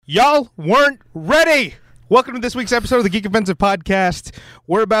Y'all weren't ready. Welcome to this week's episode of the Geek Offensive Podcast.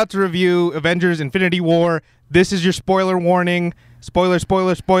 We're about to review Avengers Infinity War. This is your spoiler warning. Spoiler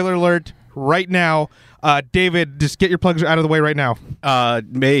alert right now. David, just get your plugs out of the way right now.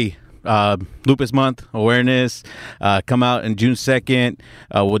 May. Lupus Month awareness. Come out on June 2nd.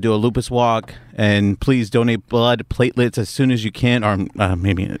 We'll do a lupus walk, and please donate blood platelets as soon as you can, or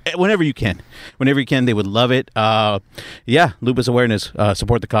maybe whenever you can. Whenever you can, they would love it. Lupus awareness.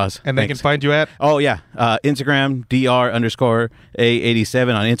 Support the cause. And they can find you at? Oh, yeah. Instagram,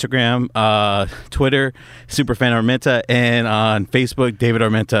 dr_A87 on Instagram. Twitter, Superfan Armenta, and on Facebook, David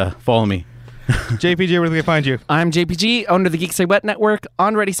Armenta. Follow me. JPG, where do they find you? I'm JPG, owner of the Geek Say What Network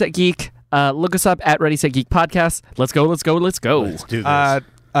on Ready Set Geek. Look us up at Ready Set Geek Podcast. Let's go. Let's do this.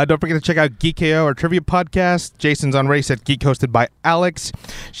 Don't forget to check out Geek KO, our trivia podcast. Jason's on Ready Set Geek, hosted by Alex.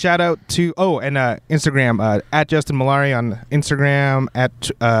 Shout out to Instagram at Justin Malari on Instagram, at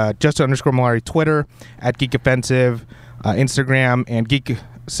Justin_Malari Twitter, at Geek Offensive Instagram, and Geek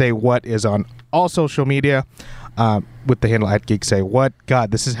Say What is on all social media. With the handle at Geek Say What. God,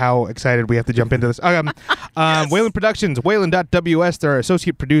 this is how excited we have to jump into this. Yes. Wayland Productions, Wayland.ws, they're our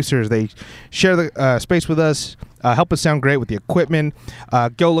associate producers. They share the space with us, help us sound great with the equipment.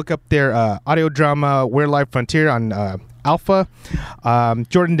 Go look up their audio drama, Weird Life Frontier on Alpha.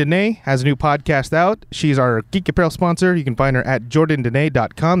 Jordan Dene has a new podcast out. She's our Geek Apparel sponsor. You can find her at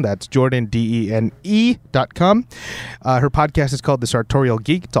jordandene.com. That's Jordan, DENE.com. Her podcast is called The Sartorial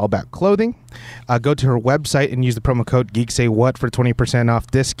Geek. It's all about clothing. Go to her website and use the promo code GeekSayWhat for 20% off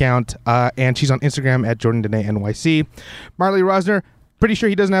discount. And she's on Instagram at Jordan Dene NYC. Marley Rosner, pretty sure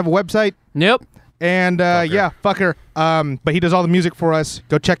he doesn't have a website. Nope. And fuck her. But he does all the music for us.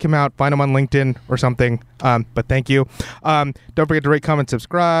 Go check him out. Find him on LinkedIn or something. But thank you. Don't forget to rate, comment,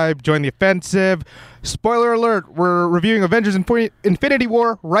 subscribe. Join the offensive. Spoiler alert: we're reviewing Avengers Infinity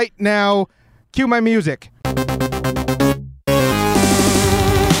War right now. Cue my music.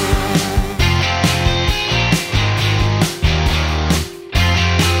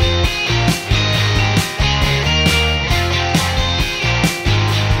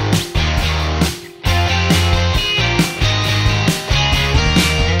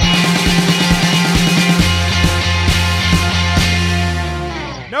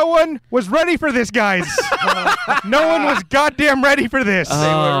 No one was ready for this, guys. No one was goddamn ready for this. They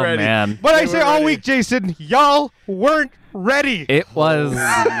were ready. Man. But I say all week, Jason, y'all weren't ready. It was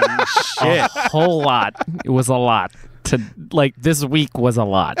a whole lot. It was a lot. This week was a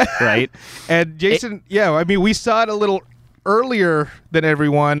lot, right? And Jason, we saw it a little earlier than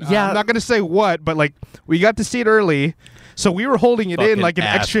everyone. Yeah. I'm not going to say what, but we got to see it early. So we were holding it in like an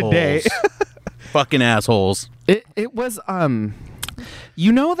extra day. Fucking assholes. It was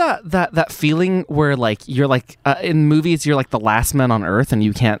you know that feeling where you're in movies you're the last man on earth and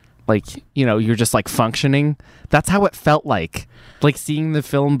you can't you're just functioning. That's how it felt like seeing the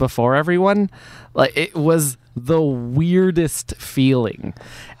film before everyone. It was the weirdest feeling.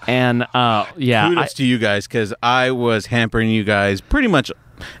 And kudos to you guys, because I was hampering you guys pretty much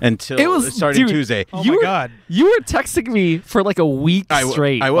until it started Tuesday. Oh my God. You were texting me for a week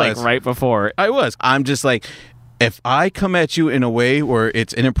straight. I was. Right before. I was. I'm just if I come at you in a way where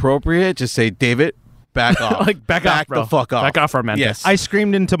it's inappropriate, just say, David, back off. back off, bro. The fuck off. Back off, Armenta. Yes. I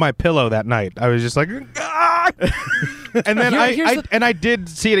screamed into my pillow that night. I was just like, ah! And then I did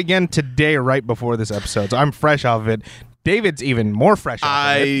see it again today right before this episode. So I'm fresh off of it. David's even more fresh off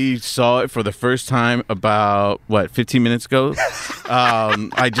of it. I saw it for the first time about, 15 minutes ago?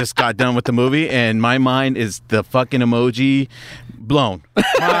 I just got done with the movie, and my mind is the fucking emoji blown.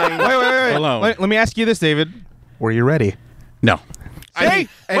 Wait. Let me ask you this, David. Were you ready? No. Say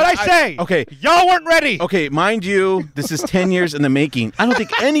what I say. Okay. Y'all weren't ready. Okay, mind you, this is 10 years in the making. I don't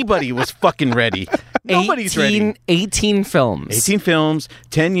think anybody was fucking ready. Nobody's ready. 18 films. 18 films,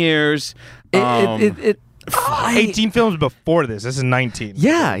 10 years. 18 films before this. This is 19.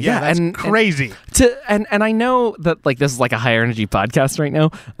 Yeah. That's crazy. And I know that this is a higher energy podcast right now,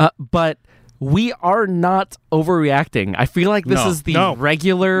 but we are not overreacting. I feel like this is the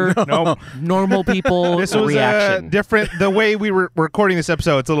regular, normal people this was reaction. Different. The way we were recording this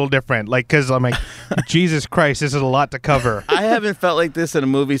episode, it's a little different. Because I'm like, Jesus Christ, this is a lot to cover. I haven't felt like this in a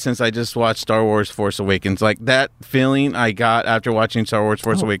movie since I just watched Star Wars Force Awakens. That feeling I got after watching Star Wars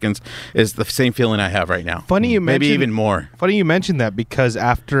Force Awakens is the same feeling I have right now. Funny you mentioned, maybe even more. Funny you mentioned that, because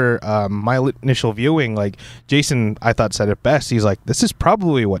after my initial viewing, Jason, I thought, said it best. He's like, this is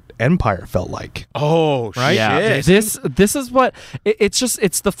probably what Empire felt like. Oh, right? Yeah. This is what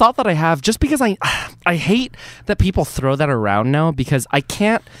it's the thought that I have, just because I hate that people throw that around now, because I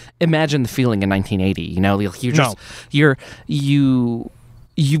can't imagine the feeling in 1980. You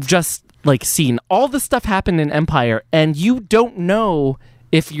you've just like seen all this stuff happen in Empire, and you don't know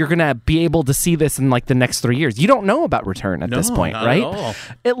if you're gonna be able to see this in like the next 3 years. You don't know about Return at this point, not right? at all.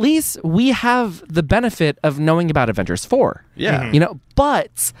 At least we have the benefit of knowing about Avengers 4. Yeah. You know,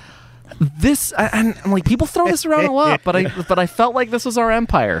 but this and like people throw this around a lot, but I felt like this was our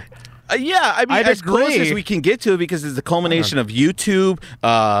Empire. Yeah, I mean, I'd as close agree. as we can get to it, because it's the culmination of YouTube,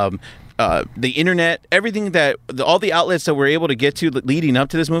 the internet, everything all the outlets that we're able to get to leading up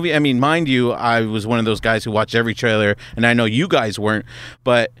to this movie. I mean, mind you, I was one of those guys who watched every trailer, and I know you guys weren't.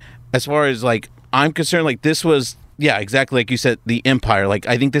 But as far as like I'm concerned, like this was, yeah, exactly like you said, the Empire. Like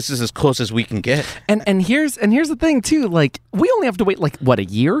I think this is as close as we can get. And here's the thing too. Like we only have to wait like what, a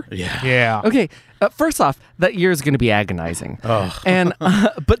year? Yeah. Yeah. Okay. First off, that year is going to be agonizing. Oh. And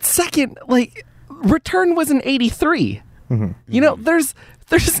but second, like Return was in '83. You know, there's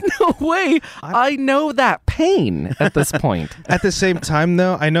no way I know that pain at this point. At the same time,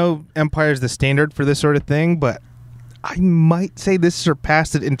 though, I know Empire is the standard for this sort of thing, but I might say this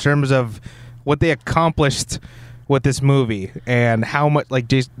surpassed it in terms of what they accomplished with this movie and how much, like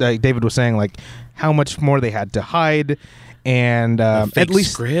David was saying, like how much more they had to hide, and fake at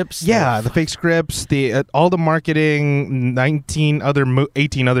least scripts. Yeah, the fake scripts, the all the marketing, 18 other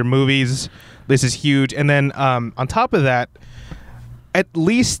movies. This is huge, and then on top of that, at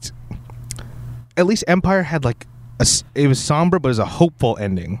least Empire had like it was somber, but it was a hopeful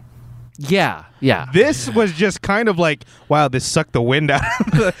ending. Yeah. This was just kind of like, wow, this sucked the wind out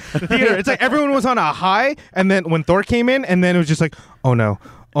of the theater. It's like everyone was on a high, and then when Thor came in, and then it was just like, oh no,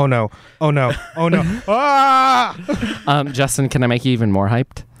 oh no, oh no, oh no, ah! Justin, can I make you even more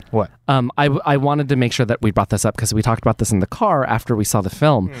hyped? What? I wanted to make sure that we brought this up because we talked about this in the car after we saw the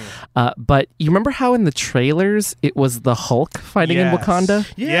film. But you remember how in the trailers it was the Hulk fighting in Yes.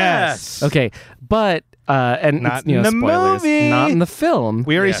 Wakanda? Yes. Okay, but and Not it's, you know, in the spoilers, movie. not in the film.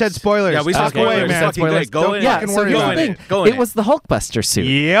 We already Yes. said spoilers. Yeah, we said Talk away, spoilers. man. Fucking good. Go in. Yeah, fucking so worry here's about the it. thing. Go in It was the Hulkbuster suit.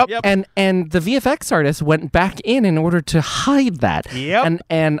 Yep. And the VFX artist went back in order to hide that. Yep.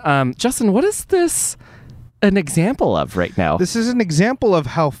 And Justin, what is this an example of right now? This is an example of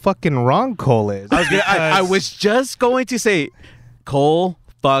how fucking wrong Cole is. I was just going to say, Cole,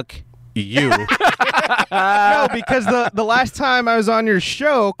 fuck you. No, because the last time I was on your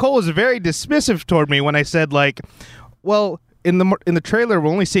show, Cole was very dismissive toward me when I said, like, well, in the trailer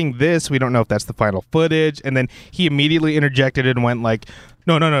we're only seeing this. We don't know if that's the final footage. And then he immediately interjected and went like,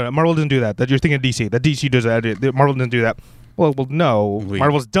 no, Marvel doesn't do that. That you're thinking of DC. That DC does that. Marvel doesn't do that. Well, no,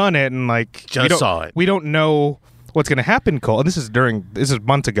 Marvel's done it, and like saw it. We don't know what's going to happen, Cole. And this is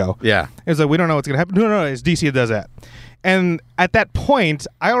months ago. Yeah. It's like, we don't know what's going to happen. No, it's DC that does that. And at that point,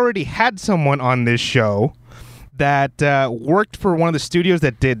 I already had someone on this show that worked for one of the studios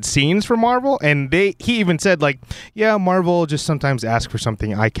that did scenes for Marvel, and he even said, like, yeah, Marvel just sometimes ask for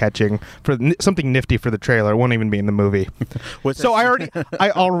something eye-catching, for something nifty for the trailer. It won't even be in the movie. So I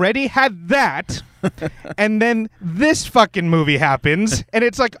already had that, and then this fucking movie happens, and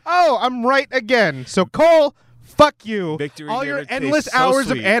it's like, oh, I'm right again. So Cole, fuck you. Victory All your never tastes endless so hours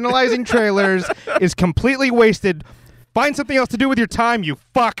sweet. of analyzing trailers is completely wasted. Find something else to do with your time, you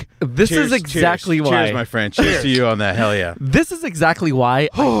fuck. This Cheers, is exactly cheers. why. Cheers, my friend. Cheers to you on that. Hell yeah. This is exactly why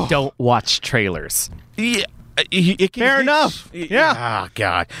I don't watch trailers. Yeah. Fair enough. Yeah. Ah,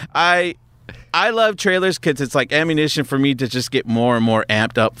 God. I love trailers because it's like ammunition for me to just get more and more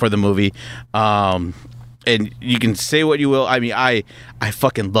amped up for the movie. And you can say what you will. I mean, I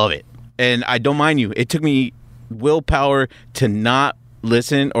fucking love it. And I don't mind you. It took me willpower to not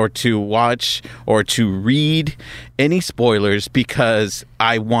listen or to watch or to read any spoilers because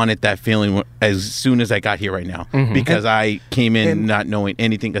I wanted that feeling as soon as I got here right now. Because I came in not knowing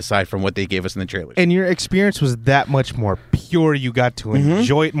anything aside from what they gave us in the trailers. And your experience was that much more pure. You got to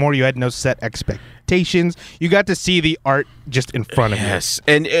enjoy it more. You had no set expectations. You got to see the art just in front of you. Yes.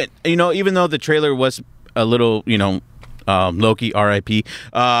 And, you know, even though the trailer was a little, you know, Loki, R.I.P.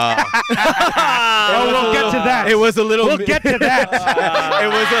 We'll get to that. It was a little. We'll get to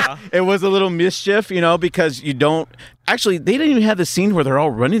that. It was a little mischief, you know, because you don't. Actually, they didn't even have the scene where they're all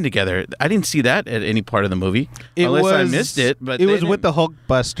running together. I didn't see that at any part of the movie, unless I missed it. But it was with the But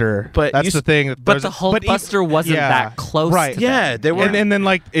Hulkbuster. But that's the thing. But the Hulkbuster wasn't that close. Right. To Yeah, them. they were. And then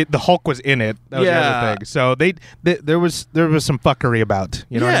like the Hulk was in it. That was the Yeah. other thing. So there was some fuckery about.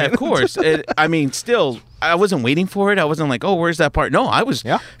 You know what I mean? Of course. I mean, still, I wasn't waiting for it. I wasn't like, oh, where's that part? No, I was.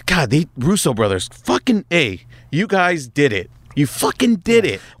 Yeah. God, Russo brothers, fucking A. You guys did it. You fucking did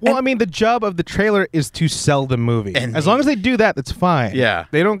it. Well, I mean, the job of the trailer is to sell the movie. And as long as they do that, that's fine. Yeah.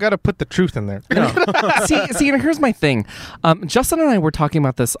 They don't got to put the truth in there. see, and here's my thing. Justin and I were talking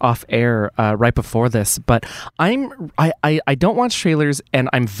about this off air right before this, but I don't watch trailers, and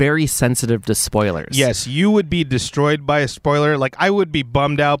I'm very sensitive to spoilers. Yes, you would be destroyed by a spoiler. Like, I would be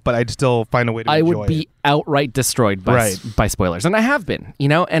bummed out, but I'd still find a way to I enjoy would be it. outright destroyed by by spoilers, and I have been,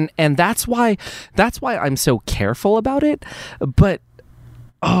 and that's why I'm so careful about it. But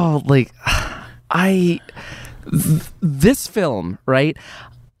this film, right?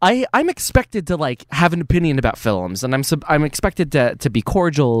 I'm expected to like have an opinion about films, and I'm expected to be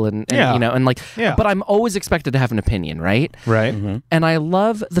cordial and but I'm always expected to have an opinion, right? Right. Mm-hmm. And I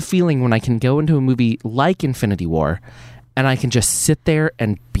love the feeling when I can go into a movie like Infinity War, and I can just sit there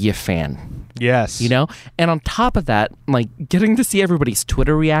and be a fan. Yes. And on top of that, like getting to see everybody's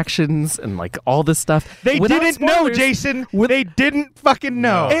Twitter reactions and like all this stuff. They without didn't know, spoilers. Jason. They didn't fucking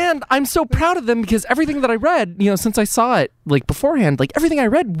know. And I'm so proud of them because everything that I read, since I saw it like beforehand, like everything I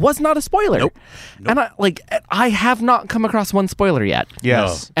read was not a spoiler. Nope. And I have not come across one spoiler yet.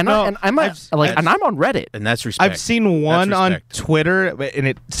 Yes. And I'm on Reddit. And that's respect. I've seen one on respect. Twitter, and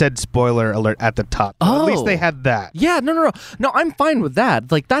it said spoiler alert at the top. So at least they had that. Yeah, no, I'm fine with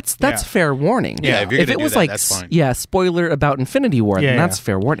that. Like that's fair warning. Yeah, if you're gonna it do was that, like that's fine. spoiler about Infinity War, then that's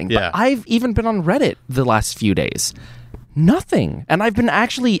fair warning. Yeah. But I've even been on Reddit the last few days. Nothing. And I've been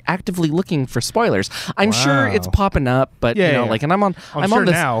actually actively looking for spoilers. I'm sure it's popping up, but and I'm on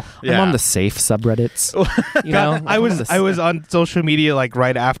the safe subreddits. I was on social media like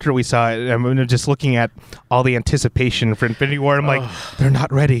right after we saw it. I'm just looking at all the anticipation for Infinity War. I'm like, they're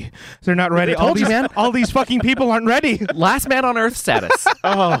not ready. They're not ready. Told you, man. All these fucking people aren't ready. Last man on Earth status.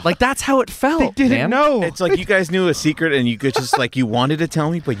 Like that's how it felt. They didn't know. It's like you guys knew a secret, and you could just like you wanted to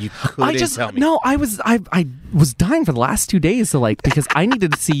tell me, but you couldn't tell me. No, I was dying for the last 2 days because I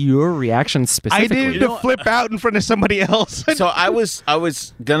needed to see your reaction I specifically. needed to flip out in front of somebody else. So I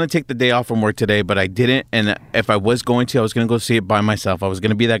was gonna take the day off from work today, but I didn't. And if I was going to, I was gonna go see it by myself. I was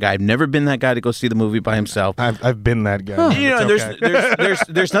gonna be that guy. I've never been that guy to go see the movie by himself. I've been that guy. It's okay.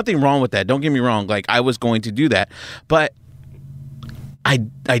 there's nothing wrong with that. Don't get me wrong. Like I was going to do that, but I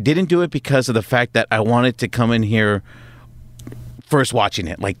didn't do it because of the fact that I wanted to come in here first watching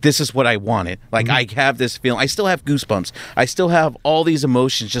it. Like this is what I wanted. Like I have this feeling. I still have goosebumps. I still have all these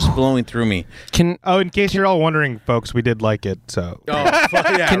emotions just flowing through me. In case you're all wondering, folks, we did like it. So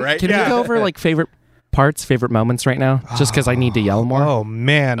Can we go over like favorite parts, favorite moments right now? Just because I need to yell more. Oh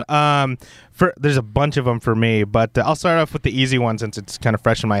man, there's a bunch of them for me, but I'll start off with the easy one since it's kind of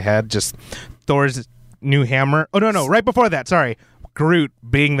fresh in my head. Just Thor's new hammer. Oh no, right before that. Sorry, Groot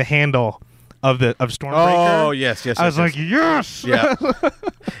being the handle of Stormbreaker. Oh yes. I was like, yes. Yeah.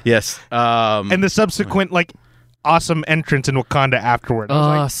 Yes. And the subsequent like awesome entrance in Wakanda afterward. I was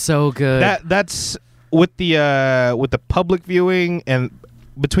like, so good. That's with the public viewing and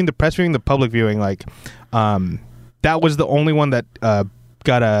between the press viewing and the public viewing, like that was the only one that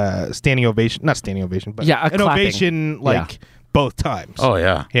got a standing ovation. Not standing ovation, but an clapping. ovation both times. Oh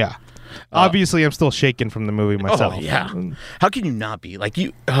yeah. Yeah. Obviously, I'm still shaken from the movie myself. Oh yeah. How can you not be? Like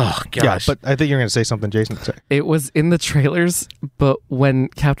you? Oh gosh. Yeah, but I think you're going to say something, Jason. It was in the trailers, but when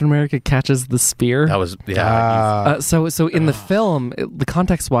Captain America catches the spear, that was so in the film, the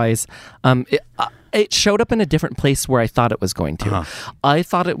context wise, it showed up in a different place where I thought it was going to. I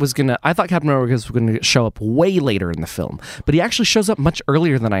thought Captain America was going to show up way later in the film, but he actually shows up much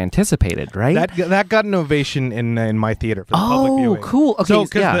earlier than I anticipated. Right? That got an ovation in my theater for the public viewing. Oh, cool.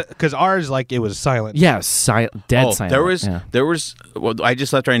 Okay, so because ours like it was silent. Yeah, silent. There was. Well, I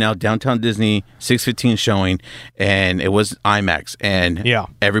just left right now. Downtown Disney 6:15 showing, and it was IMAX, and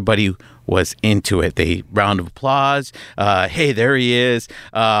everybody was into it. They round of applause. Hey, there he is.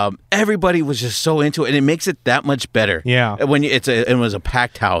 Everybody was just so into it, and it makes it that much better. Yeah, when it was a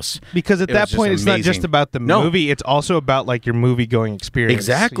packed house. Because at that point, it's not just about the movie; it's also about like your movie going experience.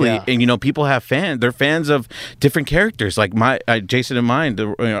 Exactly, and people have fans. They're fans of different characters. Like Jason and mine,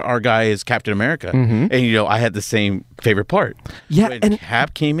 our guy is Captain America, and I had the same favorite part. Yeah, when and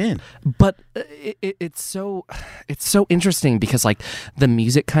Cap came in, but it's so interesting because like the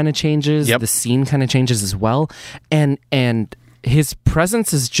music kind of changes, the scene kind of changes as well, and his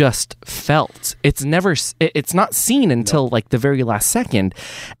presence is just felt. It's not seen until like the very last second,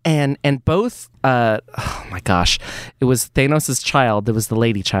 and both oh my gosh, it was Thanos' child. It was the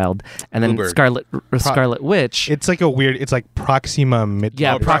lady child, and then Uber. Scarlet Witch. It's like it's like Proxima Midnight.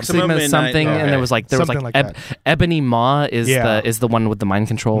 Yeah, Oh, Proxima Proxima Midnight. something, Okay. and there was like Something like that. Ebony Maw is Yeah. the one with the mind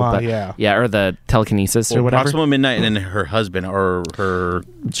control, Maw, but yeah. or the telekinesis or Well, whatever. Proxima Midnight and then her husband or her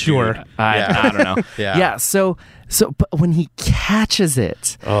Sure. dude. I don't know. Yeah. So but when he catches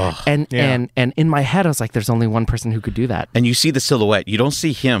it, Oh. and Yeah. and in my head I was like, there's only one person who could do that. And you see the silhouette. You don't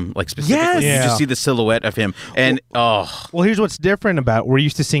see him like specifically. Yes. You Yeah. just see the silhouette of him. And Well, here's what's different about we're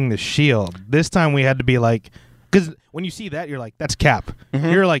used to seeing the shield. This time we had to be like, because when you see that, you're like, that's Cap.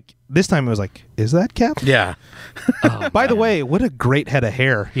 You're like, this time it was like, is that Cap? yeah. By the way, what a great head of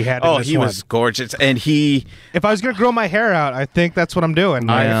hair he had. Oh, in this he one. was gorgeous. And he, If I was gonna grow my hair out, I think that's what I'm doing.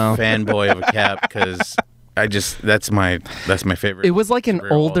 I'm Yeah. a fanboy of a Cap because that's my favorite. It was like an superhero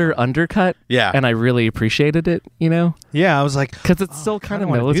of all older time. undercut, Yeah. and I really appreciated it, Yeah, I was like, because it's still kind of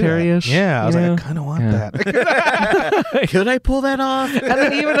kinda wanna do that. military-ish. Yeah, I was you like, know? I kind of want Yeah. that. Could I pull that off? And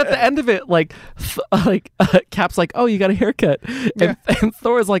then even at the end of it, Cap's like, "Oh, you got a haircut," and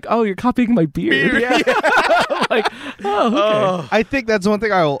Thor's like, "Oh, you're copying my beard." Like, oh, okay. Oh. I think that's one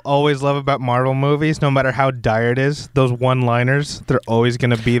thing I will always love about Marvel movies. No matter how dire it is, those one-liners, they're always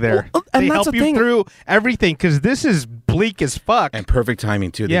going to be there. Well, and they that's help the you thing. through everything because this is bleak as fuck. And perfect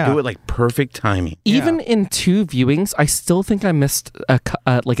timing too. They Yeah. do it like perfect timing. Even in 2 viewings, I still think I missed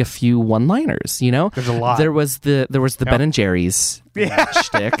like a few one-liners. You know, There's a lot. There was the Ben and Jerry's Yeah.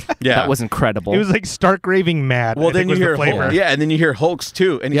 shtick. Yeah. That was incredible. It was like stark raving mad. Well, I then think you was the hear flavor. Hulk, yeah, and then you hear Hulk's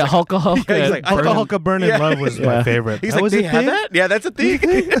too, and he's yeah, like, Hulk. Yeah, he's like, Hulka Burn- Hulka Burn in Yeah. Love was my favorite. He's That like, was they a have thing? that? Yeah, that's a thing.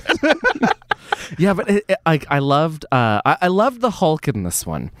 Yeah, but I loved I loved the Hulk in this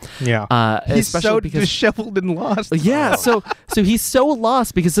one. Yeah. He's especially so because disheveled and lost. yeah, so he's so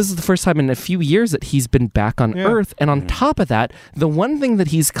lost because this is the first time in a few years that he's been back on Yeah. Earth, and on top of that, the one thing that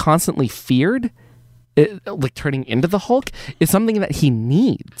he's constantly feared, like turning into the Hulk, is something that he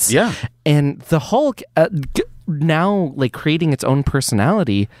needs. Yeah. And the Hulk now, like creating its own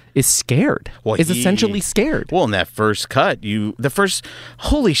personality, is scared. Well, is essentially scared. Well, in that first cut,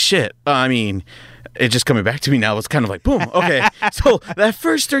 holy shit. I mean, it's just coming back to me now. It's kind of like, boom. Okay. So that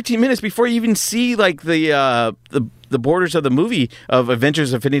first 13 minutes before you even see like the borders of the movie of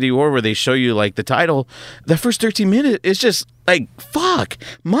Avengers Infinity War, where they show you like the title, the first 13 minutes is just like, fuck,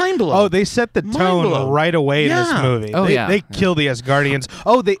 mind blowing. Oh, they set the Mind tone blown. right away in this Yeah. movie. Oh, they, yeah. they kill the Asgardians.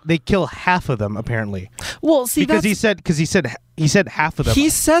 Oh, they kill half of them apparently Well, see, because he said half of them. he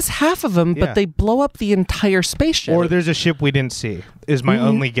says half of them, Yeah. but they blow up the entire spaceship. or there's a ship we didn't see. Is my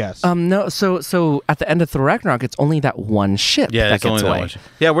only guess. No, so at the end of Thor Ragnarok, it's only that one ship yeah, that that's gets only away. that one.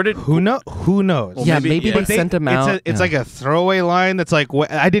 Yeah, where did Who knows? Yeah, maybe- maybe yeah. they But sent him out. It's yeah. like a throwaway line that's like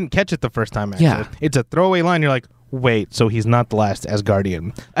I didn't catch it the first time. Actually. Yeah. It's a throwaway line. You're like, wait, so he's not the last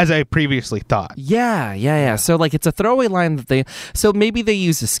Asgardian, as I previously thought. Yeah. So like it's a throwaway line that so maybe they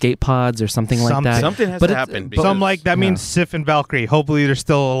use escape pods or something like that. Something has But to it's- happen. but- So I'm like, that means Sif and Valkyrie. Hopefully, they're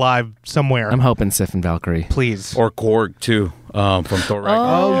still alive somewhere. I'm hoping Sif and Valkyrie. Please. or Korg too, from Thor Ragnarok.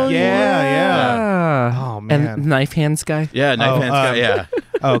 Oh, yeah. yeah. Oh, man. And knife hands guy. Yeah, knife hands guy. Yeah,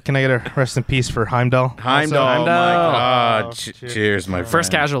 Oh, can I get a rest in peace for Heimdall? Heimdall. Oh Heimdall. my God! Oh, shit. Cheers, my First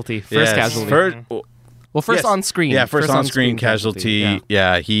friend. casualty. First Yes, casualty. first- First yes. on screen. Yeah, first on screen casualty.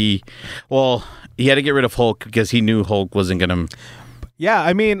 Yeah, he had to get rid of Hulk because he knew Hulk wasn't gonna. Yeah,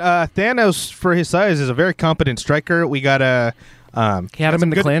 I mean, Thanos, for his size, is a very competent striker. We got a. He had him in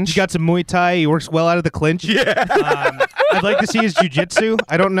the clinch. He got some Muay Thai. He works well out of the clinch. Yeah. I'd like to see his jiu-jitsu.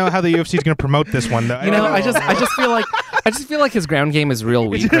 I don't know how the UFC is going to promote this one, though. You know, I just feel like his ground game is real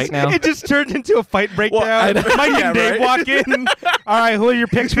weak right now. It just turned into a fight breakdown. Well, Mike yeah, and Dave right? walk in. All right, who are your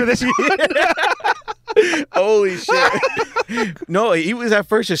picks for this one? Holy shit! No, he was at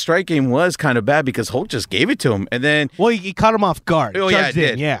first. His strike game was kind of bad because Hulk just gave it to him, and then Well, he caught him off guard. Oh, yeah, Charged it in,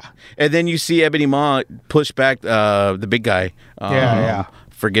 did. Yeah. and then you see Ebony Maw push back the big guy. Yeah.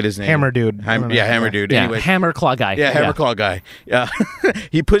 Forget his name. Hammer Dude. Hammer Dude. Yeah, Anyway. hammer claw guy. Yeah, Hammer Claw guy. Yeah,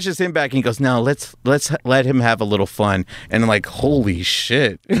 he pushes him back and he goes, "Now let's let him have a little fun." And I'm like, holy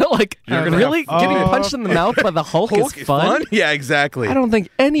shit, Like You're gonna really have- getting Oh. punched in the mouth by the Hulk, Hulk is fun? Yeah, exactly. I don't think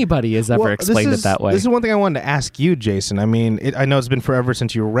anybody has ever Well, explained it that way. This is one thing I wanted to ask you, Jason. I mean, I know it's been forever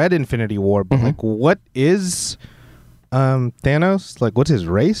since you read Infinity War, but like, what is Thanos? Like, what's his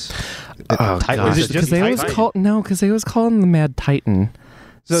race? Oh Titan- gosh, is it just because they always Titan? because they always call him the Mad Titan.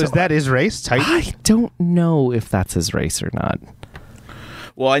 So is that his race? Titan? I don't know if that's his race or not.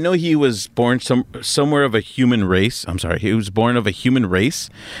 Well, I know he was born somewhere of a human race. I'm sorry, he was born of a human race,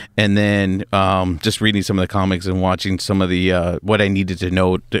 and then just reading some of the comics and watching some of the what I needed to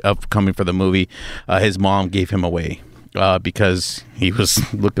know coming for the movie, his mom gave him away. because he was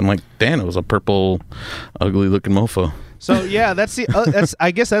looking like Thanos, a purple, ugly-looking mofo. So yeah,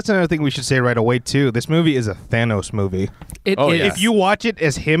 I guess that's another thing we should say right away too. This movie is a Thanos movie. It Oh, is. yeah. If you watch it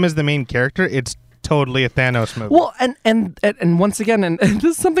as him as the main character, it's totally a Thanos movie. Well, and once again, and this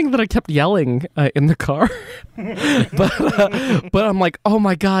is something that I kept yelling in the car, but I'm like, oh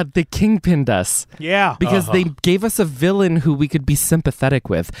my god, they kingpinned us yeah, because they gave us a villain who we could be sympathetic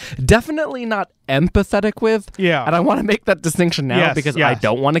with. Definitely not empathetic with. Yeah. and I want to make that distinction now Yes, because yes. I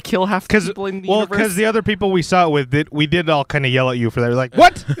don't want to kill half the people in the universe. because the other people we saw it with, we did all kind of yell at you for that. We're like,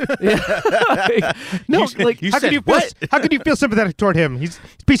 what? No, like how could you feel? How could you feel sympathetic toward him? He's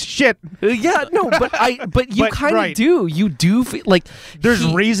a piece of shit. yeah, no, but you But, kind of right. do. You do feel like There's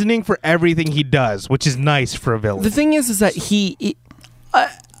he- reasoning for everything he does, which is nice for a villain. The thing is that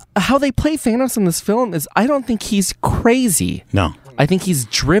how they play Thanos in this film is I don't think he's crazy. No. I think he's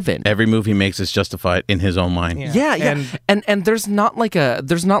driven. Every move he makes is justified in his own mind. Yeah. And there's not like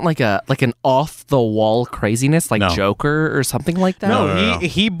an off the wall craziness like No. Joker or something like that. No.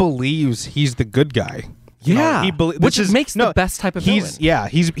 he believes he's the good guy. Yeah. Which makes the best type of villain.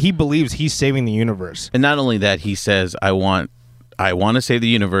 He believes he's saving the universe. And not only that, he says, I want to save the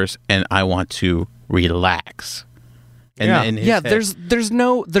universe and I want to relax. And Yeah. in his Yeah, head- there's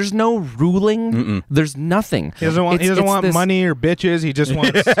no ruling. There's nothing. He doesn't want this, money or bitches. He just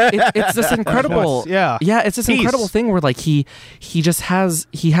wants. It's this incredible it's this Peace. incredible thing where like he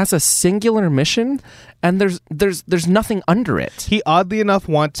has a singular mission and there's nothing under it. He oddly enough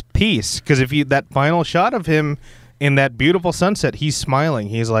wants peace because if you that final shot of him in that beautiful sunset, he's smiling.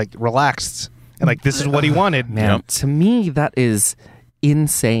 He's like relaxed and like this is what he wanted. Man, Yep. to me that is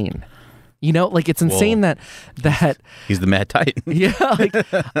insane. You know, like it's insane that he's the Mad Titan. yeah, like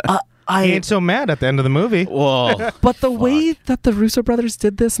He ain't so mad at the end of the movie. Whoa. but the way that the Russo brothers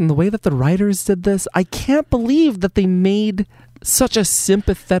did this and the way that the writers did this, I can't believe that they made such a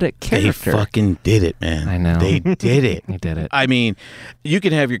sympathetic They character. fucking did it, man. I know. They did it. They did it. I mean, you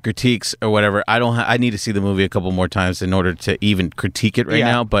can have your critiques or whatever. I need to see the movie a couple more times in order to even critique it right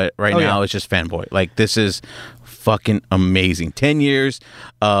Yeah. now. But right Oh, now, yeah. it's just fanboy. Like, this is fucking amazing. 10 years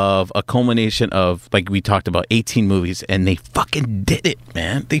of a culmination of, like we talked about, 18 movies. And they fucking did it,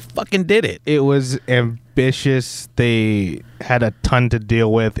 man. They fucking did it. It was ambitious. They had a ton to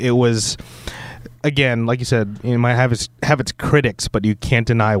deal with. It was, again, like you said, it might have its critics, but you can't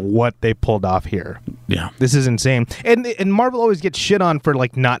deny what they pulled off here. Yeah. This is insane. And Marvel always gets shit on for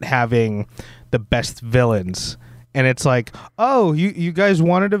like not having the best villains. And it's like, oh, you guys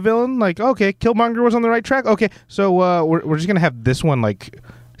wanted a villain? Like, okay, Killmonger was on the right track. Okay, so we're just gonna have this one like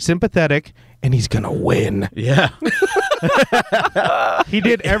sympathetic, and he's gonna win. Yeah. He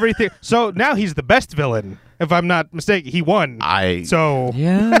did everything. So now he's the best villain. If I'm not mistaken, he won. So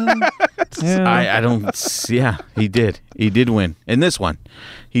Yeah. I don't. Yeah, he did. He did win in this one.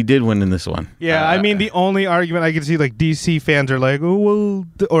 He did win in this one. yeah, I mean, the only argument I can see, like DC fans are like, oh well,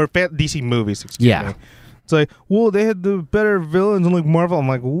 DC movies. Excuse me. It's like, well, they had the better villains than like Marvel. I'm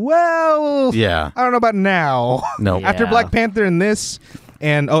like, well, Yeah. I don't know about now. No. After Yeah. Black Panther and this,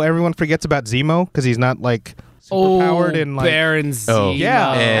 and everyone forgets about Zemo because he's not like superpowered and like Baron Zemo. Oh.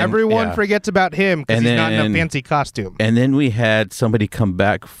 yeah, And- everyone yeah. forgets about him because And he's not in a then- fancy costume. And then we had somebody come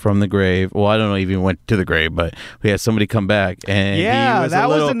back from the grave. Well, I don't know if he went to the grave, but we had somebody come back, and Yeah, he was that a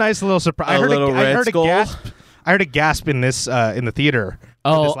little, was a nice little surprise. I a heard little I Red heard Skull. a gasp. I heard a gasp in this in the theater. for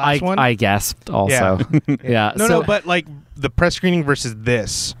Oh, this last one. I gasped also. Yeah. No, but like the press screening versus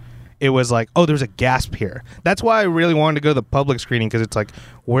this, it was like, oh, there's a gasp here. That's why I really wanted to go to the public screening because it's like,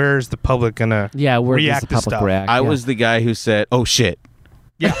 where's the public gonna yeah, where does react the to public stuff? react? I Yeah. was the guy who said, "Oh shit."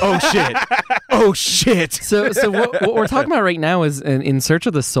 Yeah. Oh shit. Oh shit. So what we're talking about right now is in Search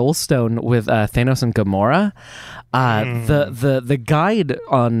of the Soul Stone with Thanos and Gamora. The guide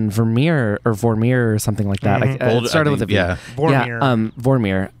on Vormir or something like that. It started with a V. Yeah. Vormir. Yeah,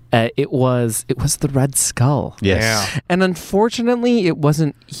 Vormir. It was the Red Skull. Yes. Yeah. And unfortunately, it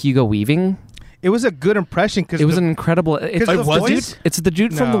wasn't Hugo Weaving. It was a good impression because It was an incredible. It's the the voice? dude. It's the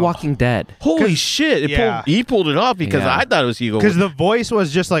dude from The No. Walking Dead. Holy shit! Yeah. He pulled it off because Yeah. I thought it was Hugo. because the voice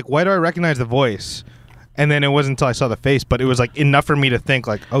was just like, why do I recognize the voice? And then it wasn't until I saw the face, but it was like enough for me to think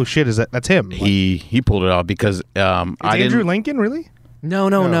like, oh shit, that's him? Like, he pulled it off because it's I Andrew didn't. Lincoln, really? No.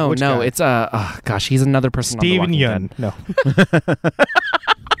 which guy? It's gosh, he's another person. on The Steven Walking Yeun. Dead. No.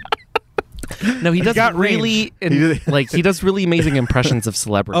 No, he does got really he does really amazing impressions of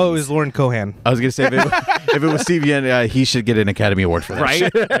celebrities. Oh, it was Lauren Cohan. I was gonna say if it was Steve Yeun, he should get an Academy Award for that. right?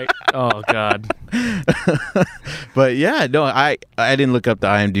 shit. Right. Oh God. But yeah, no, I didn't look up the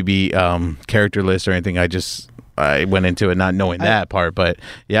IMDb character list or anything. I just I went into it not knowing that part, but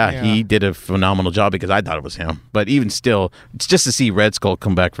Yeah. he did a phenomenal job because I thought it was him. But even still, it's just to see Red Skull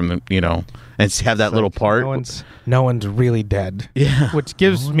come back from the, and have that little part. No one's really dead. Yeah. Which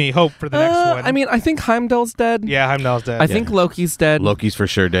gives me hope for the next one. I mean, I think Heimdall's dead. yeah, Heimdall's dead. I think Loki's dead. Loki's for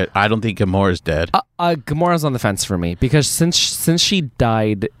sure dead. I don't think Gamora's dead. Gamora's on the fence for me because since she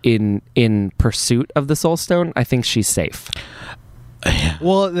died in pursuit of the Soul Stone, I think she's safe.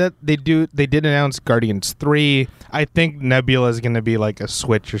 Well, they did announce Guardians 3. I think Nebula is going to be like a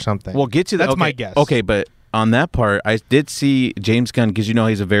switch or something. We'll get to that. That's Okay. my guess. Okay, but on that part, I did see James Gunn because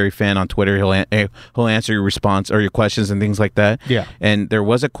he's a very fan on Twitter. He'll answer your response or your questions and things like that. Yeah. And there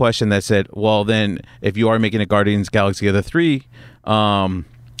was a question that said, "Well, then if you are making a Guardians Galaxy of the 3,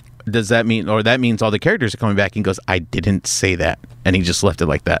 does that mean, or that means all the characters are coming back?" He goes, "I didn't say that," and he just left it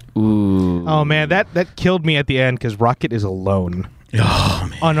like that. Ooh. Oh man, that killed me at the end because Rocket is alone Oh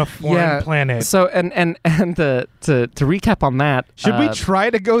man. on a foreign planet. So and to recap on that, Should we try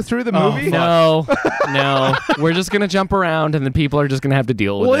to go through the movie? No, we're just gonna jump around, and then people are just gonna have to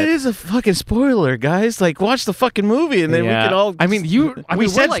deal with Well, it it. is a fucking spoiler, guys. Like, watch the fucking movie, and then we can all. I mean, we we're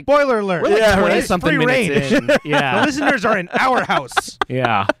said like, spoiler alert. we're like Yeah, 20 right. something Free minutes range. in. Yeah, The listeners are in our house.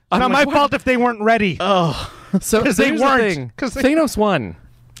 yeah. It's not my fault if they weren't ready. Oh, So 'Cause they here's the weren't. thing. 'Cause they- Thanos won.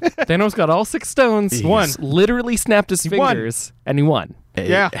 Thanos got all 6 stones. He won. Literally snapped his He won. fingers, and he won.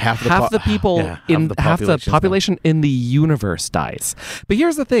 Yeah. Half the people yeah, in half the population's population in the universe dies. But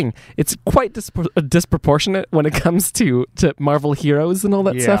here's the thing: it's quite disproportionate when it comes to Marvel heroes and all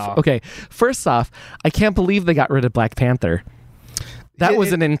that Yeah. stuff. Okay, first off, I can't believe they got rid of Black Panther. That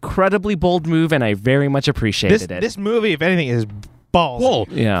was an incredibly bold move, and I very much appreciated it. This movie, if anything, is balls. whoa!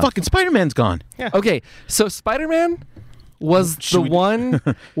 Yeah. Fucking Spider-Man's gone. Okay, so Spider-Man was the one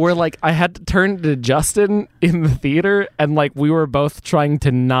where like I had to turn to Justin in the theater, and like we were both trying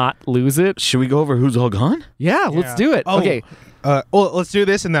to not lose it. Should we go over who's all gone? Yeah, let's do it. Oh, Okay. Well, let's do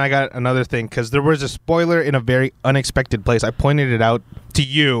this, and then I got another thing because there was a spoiler in a very unexpected place. I pointed it out to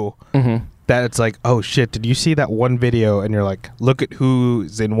you that it's like, oh shit, did you see that one video? And you're like, look at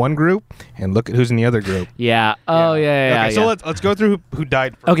who's in one group and look at who's in the other group. Yeah. Oh yeah. Okay, so let's go through who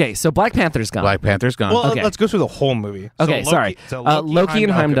died first. Okay, so Black Panther's gone. Black Panther's gone. Well, Okay. let's go through the whole movie. So Okay, sorry. Loki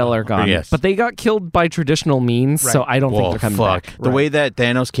and Heimdall are gone, Yes. but they got killed by traditional means, so Right. I don't think Whoa, they're coming fuck. back. The way that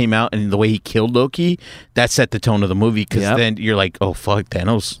Thanos came out and the way he killed Loki, that set the tone of the movie because Yep. then you're like, oh, fuck,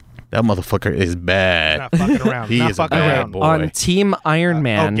 Thanos. That motherfucker is bad. Not fucking around. He Not is a fucking bad around. boy. On Team Iron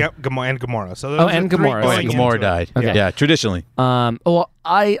Man, and Gamora. So Oh, and Gamora. Oh, Right, and yeah. Gamora died. Okay. Yeah, traditionally. well,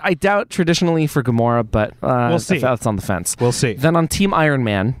 I doubt traditionally for Gamora, but We'll see. that's on the fence. We'll see. Then on Team Iron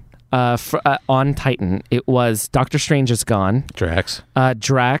Man, on Titan, it was Doctor Strange is gone, Drax.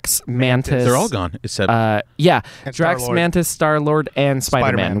 Drax, Mantis. They're all gone except. Yeah, And Drax, Star-Lord. Mantis, Star-Lord, and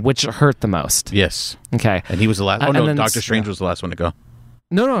Spider-Man, Spider-Man. which hurt the most. yes. Okay. And he was the last. Oh, and no, then Doctor Strange was the last one to go.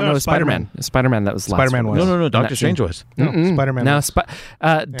 No, No, Spider-Man. Spider-Man, that was the last Spider-Man one. was. No, Doctor That- Strange was. No, Spider-Man. No, was.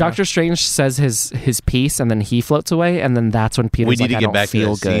 Doctor Strange says his piece, and then he floats away, and then that's when Peter's We need like, to I get don't back to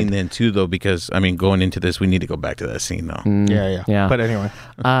feel that scene good. then, too, though, because, I mean, going into this, we need to go back to that scene, though. Yeah. But anyway.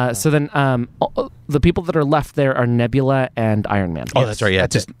 So then the people that are left there are Nebula and Iron Man. Oh, that's right. Yeah,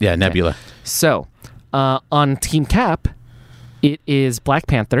 that's just Nebula. So on Team Cap, it is Black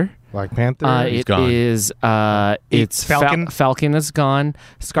Panther. Black Panther. It gone. is it's Falcon. Falcon is gone.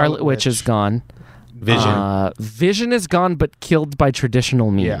 Scarlet Witch is gone. Vision. Vision is gone, but killed by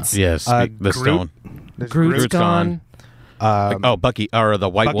traditional means. Yes, the Groot. stone. There's Groot's Groot's gone. Oh, Bucky, or the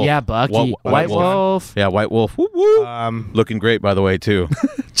White Wolf. Yeah, Bucky. White Wolf. Yeah, White Wolf. Woo, woo. Um, Looking great, by the way, too.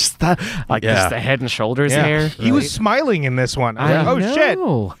 Just that, like Yeah. just the head and shoulders yeah. hair. He was smiling in this one. I was I like, oh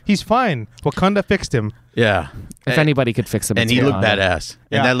know. shit, he's fine. Wakanda fixed him. Yeah. If anybody could fix him, And it's he looked Wakanda. badass.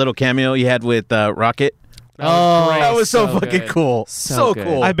 Yeah. And that little cameo he had with Rocket. Oh, That was so fucking good. cool. So So good.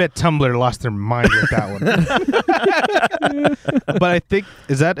 cool. I bet Tumblr lost their mind with that one. But I think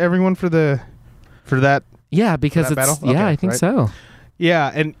is that everyone for that? Yeah, because that it's battle? yeah, Okay, I think right. so.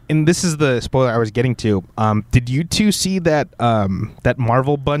 Yeah, and this is the spoiler I was getting to. Did you two see that that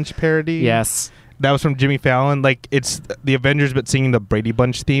Marvel Bunch parody? Yes. That was from Jimmy Fallon. Like it's the Avengers, but singing the Brady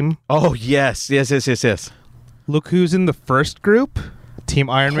Bunch theme. Oh, yes. Yes. Look who's in the first group. Team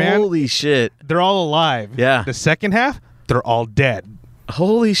Iron Man. Holy shit. They're all alive. Yeah. The second half, they're all dead.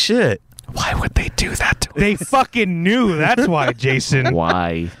 Holy shit. Why would they do that to They fucking knew. That's why, Jason.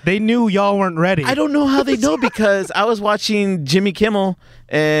 Why? They knew y'all weren't ready. I don't know how they know because I was watching Jimmy Kimmel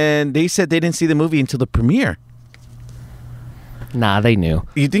and they said they didn't see the movie until the premiere. Nah, they knew.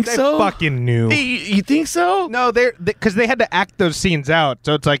 You think They so? fucking knew. You think so? No, they're because they had to act those scenes out.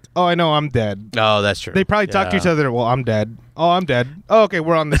 So it's like, oh, I know I'm dead. Oh, that's true. They probably talk to each other. Well, I'm dead. Oh, I'm dead. Oh, okay,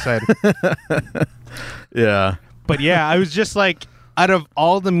 we're on this side. Yeah. But yeah, I was just like, out of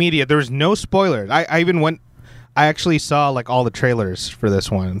all the media, there was no spoilers. I even went. I actually saw like all the trailers for this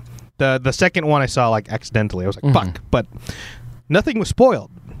one. The second one I saw like accidentally. I was like, fuck. But nothing was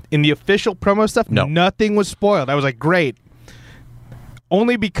spoiled in the official promo stuff. No. Nothing was spoiled. I was like, great.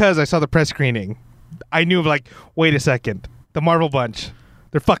 Only because I saw the press screening, I knew like, wait a second, the Marvel Bunch,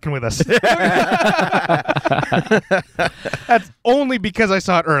 they're fucking with us. That's only because I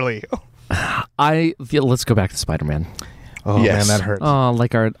saw it early. Let's go back to Spider-Man. Oh Yes. man, that hurts. Oh,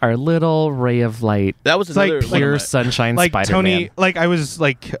 like our little ray of light, That was like another pure sunshine like Spider-Man. Tony, like I was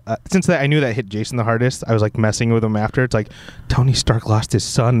like, since that I knew that hit Jason the hardest, I was like messing with him after. It's like Tony Stark lost his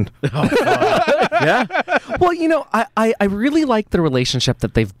son. yeah. Well, you know, I really like the relationship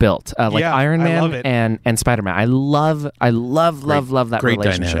that they've built, like Yeah, Iron I love Man it. and Spider-Man. I love that Great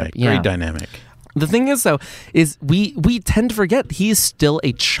relationship. dynamic. Yeah. Great dynamic. The thing is, though, is we tend to forget he's still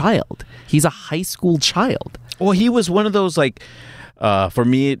a child. He's a high school child. Well, he was one of those like, for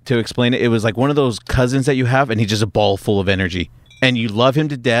me to explain it, it was like one of those cousins that you have, and he's just a ball full of energy, and you love him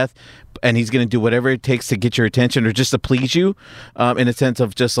to death, and he's going to do whatever it takes to get your attention or just to please you, in a sense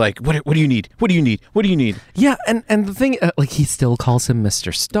of just like, what do you need? What do you need? What do you need? Yeah, and the thing, like, he still calls him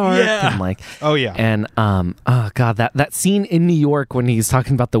Mr. Stark, Yeah. and like, Oh, yeah. and oh god, that scene in New York when he's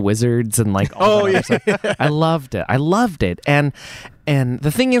talking about the wizards and like, all that other stuff, I loved it, and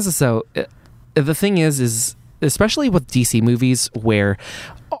the thing is, so the thing is especially with DC movies where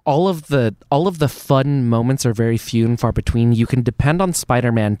all of the fun moments are very few and far between, you can depend on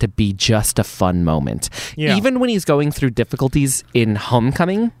Spider-Man to be just a fun moment. Yeah. Even when he's going through difficulties in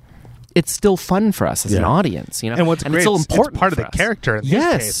Homecoming, it's still fun for us as an audience, you know. And what's great, it's still it's important part of for the us. character in this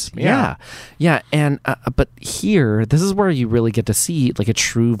Yes, case. Yeah. yeah. And but here, this is where you really get to see like a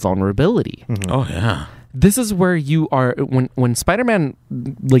true vulnerability. Oh yeah. This is where you are when Spider-Man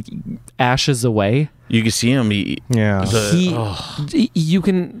like ashes away. You can see him. Yeah. You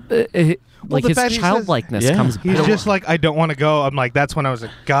can like the his fact he says- childlikeness Yeah. comes. He's back. just like, I don't want to go. I'm like, that's when I was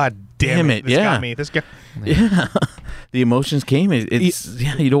like, God damn it. This yeah. got me. This guy. Yeah. The emotions came. It's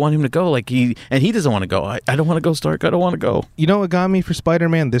you don't want him to go. Like he doesn't want to go. I don't want to go, Stark. I don't want to go. You know what got me for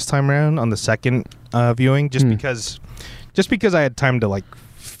Spider-Man this time around on the second viewing? Just because I had time to like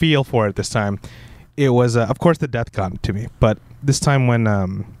feel for it this time. It was, of course, the death got to me. But this time when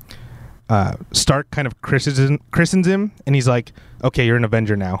Stark kind of christens him, and he's like, okay, you're an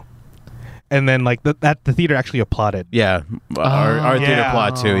Avenger now. And then like the theater actually applauded. Yeah. Our theater Yeah.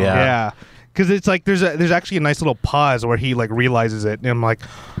 plot too. Yeah. Yeah. Because it's like there's actually a nice little pause where he like realizes it, and I'm like,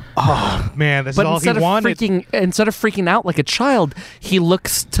 oh man, this But is all he instead of wanted. freaking out like a child, he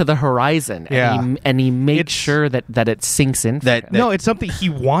looks to the horizon and he makes It's- sure that it sinks in. for him. No, it's something he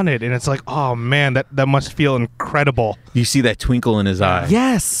wanted, and it's like, oh man, that must feel incredible. You see that twinkle in his eye.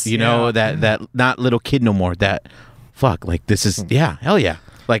 yes, You know that not little kid no more. That fuck. Like this is hell yeah.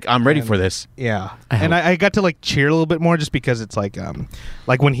 Like I'm ready for this. Yeah, I and hope- I got to like cheer a little bit more just because it's like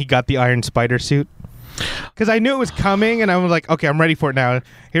when he got the Iron Spider suit, because I knew it was coming, and I was like, okay, I'm ready for it now.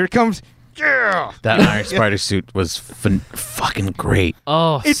 Here it comes. Yeah, That Iron Spider suit was fucking great.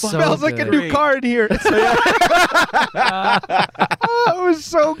 Oh, it so smells like a good. new car in here. Oh, it was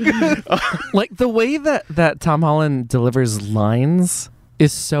so good. Like the way that Tom Holland delivers lines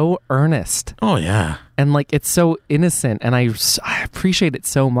is so earnest. Oh yeah. And like it's so innocent, and I appreciate it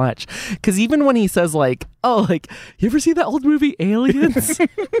so much. Because even when he says like, "Oh, like you ever see that old movie Aliens?"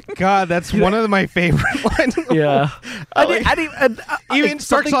 God, that's one of my favorite lines. yeah, Even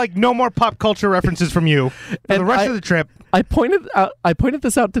Stark's like, no more pop culture references from you for the And rest I- of the trip. I pointed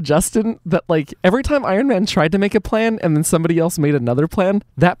this out to Justin that like every time Iron Man tried to make a plan and then somebody else made another plan,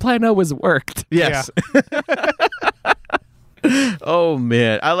 that plan always worked. Yes. Oh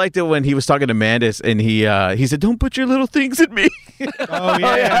man, I liked it when he was talking to Mandis and he said, "Don't put your little things in me." Oh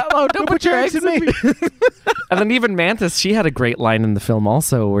yeah. Oh, don't put your eggs in me. And then even Mantis, she had a great line in the film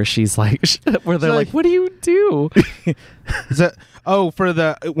also where she's like, where they're like, "What do you do?" Is that, for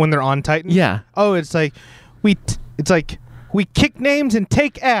the when they're on Titan? Yeah. Oh, it's like we kick names and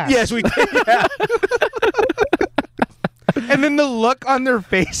take ass. Yes, we did. And then the look on their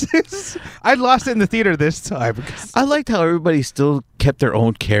faces. I lost it in the theater this time. Because, I liked how everybody still kept their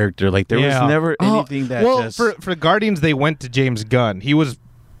own character. Like there Yeah. was never anything that well, just for Guardians, they went to James Gunn. He was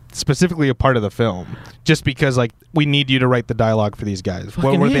specifically a part of the film, just because like we need you to write the dialogue for these guys. What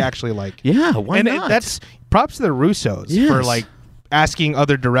Fucking were they yeah. actually like? Yeah, why and not? that's props to the Russos Yes. for like asking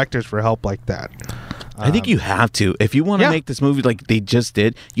other directors for help like that. I think you have to. If you want to make this movie like they just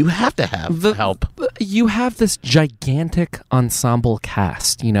did, you have to have help. You have this gigantic ensemble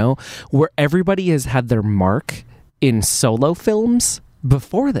cast, you know, where everybody has had their mark in solo films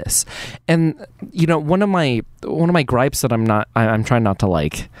before this. And you know, one of my gripes that I'm trying not to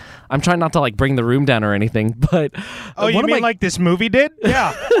like bring the room down or anything, but you mean like this movie did?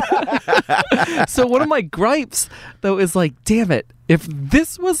 Yeah. So one of my gripes though is like, damn it, if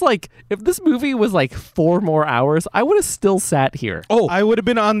this movie was like 4 more hours, I would have still sat here. Oh, I would have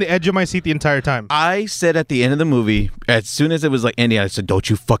been on the edge of my seat the entire time. I said at the end of the movie, as soon as it was like ending, I said, "Don't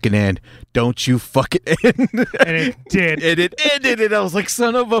you fucking end! Don't you fucking end!" And it did. And it ended, and I was like,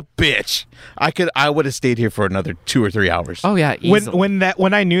 "Son of a bitch!" I would have stayed here for another 2 or 3 hours. Oh yeah, easily.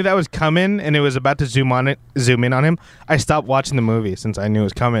 When I knew that was coming and it was about to zoom in on him, I stopped watching the movie since I knew it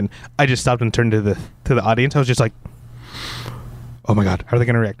was coming. I just stopped and turned to the audience. I was just like, "Oh my God, how are they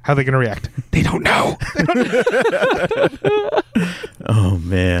going to react? How are they going to react? They don't know." Oh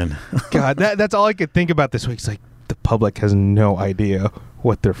man, God, that's all I could think about this week. It's like the public has no idea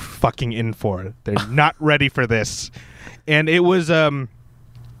what they're fucking in for. They're not ready for this. And it was at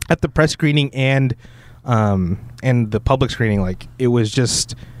the press screening and the public screening, like it was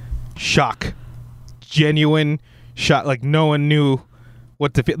just shock, genuine shock. Like no one knew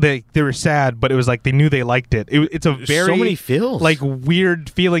what to feel. They were sad, but it was like they knew they liked it. It's a very so many feels, like weird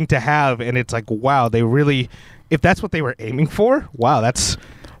feeling to have, and it's like, wow, they really, if that's what they were aiming for, wow, that's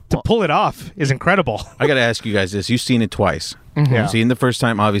to pull it off is incredible. I got to ask you guys this: you've seen it twice. Mm-hmm. Yeah. Seeing the first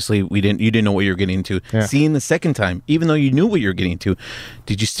time, obviously, you didn't know what you were getting into. Yeah. Seeing the second time, even though you knew what you were getting into,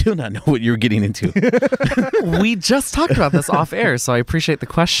 did you still not know what you were getting into? We just talked about this off air, so I appreciate the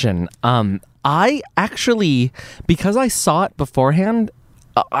question. I actually, because I saw it beforehand,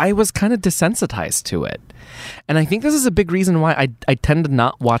 I was kind of desensitized to it. And I think this is a big reason why I tend to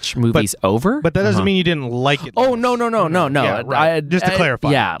not watch movies over. But that doesn't mean you didn't like it. Oh, no. Yeah, right. Just to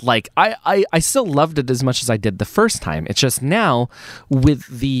clarify. Yeah, like I still loved it as much as I did the first time. It's just now with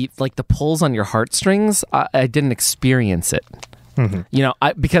the pulls on your heartstrings, I didn't experience it. Mm-hmm. You know,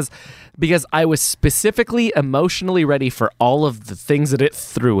 because I was specifically emotionally ready for all of the things that it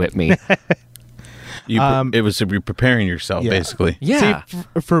threw at me. It was you're preparing yourself, basically. Yeah. See,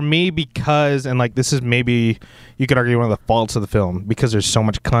 for me, because, and like this is maybe, you could argue one of the faults of the film, because there's so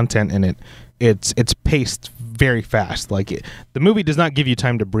much content in it, it's paced very fast. Like the movie does not give you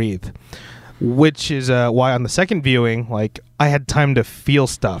time to breathe, which is why on the second viewing, like I had time to feel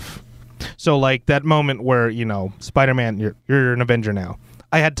stuff. So like that moment where, you know, Spider-Man, you're an Avenger now.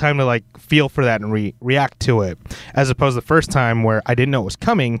 I had time to like feel for that and react to it, as opposed to the first time where I didn't know it was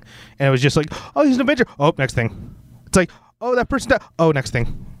coming, and it was just like, oh, he's an Avenger. Oh, next thing. It's like, oh, that person died. Oh, next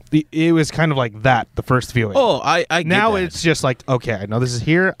thing. It was kind of like that the first viewing. Oh, I get now that. it's just like, okay, I know this is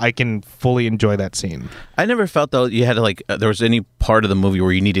here. I can fully enjoy that scene. I never felt though you had to like there was any part of the movie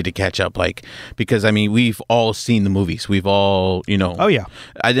where you needed to catch up, like, because I mean we've all seen the movies, we've all, you know. Oh yeah.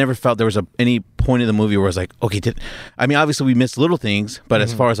 I never felt there was any point of the movie where I was like, okay, I mean obviously we missed little things, but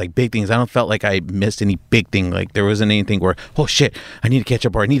as far as like big things, I don't felt like I missed any big thing. Like there wasn't anything where, oh shit, I need to catch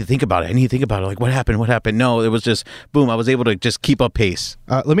up, or I need to think about it. Like what happened? No, it was just boom. I was able to just keep up pace.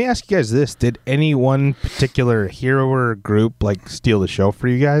 Let me ask you guys this: did any one particular hero or group like steal the show for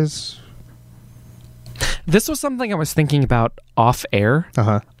you guys? This was something I was thinking about off air.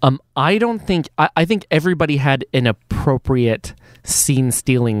 I don't think I think everybody had an appropriate scene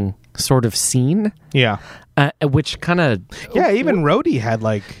stealing sort of scene. Yeah. Which kind of even Rhodey had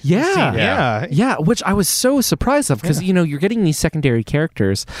like yeah, which I was so surprised of, because you know, you're getting these secondary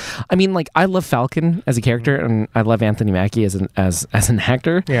characters. I mean, like I love Falcon as a character, and I love Anthony Mackie as an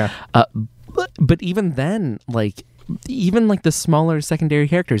actor. Yeah. But even then, like even like the smaller secondary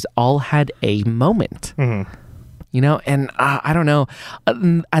characters all had a moment. Mm-hmm. You know, and I don't know,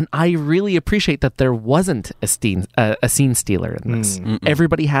 and I really appreciate that there wasn't a scene stealer in this.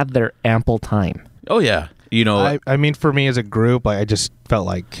 Everybody had their ample time. Oh yeah, you know. I mean, for me as a group, I just felt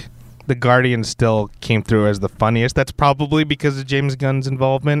like the Guardians still came through as the funniest. That's probably because of James Gunn's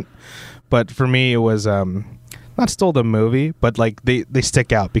involvement, but for me, it was not still the movie, but like they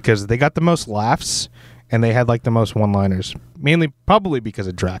stick out because they got the most laughs. And they had like the most one-liners, mainly probably because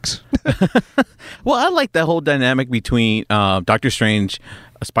of Drax. Well, I like that whole dynamic between Doctor Strange,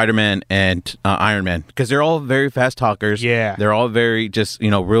 Spider-Man, and Iron Man, because they're all very fast talkers. Yeah, they're all very just,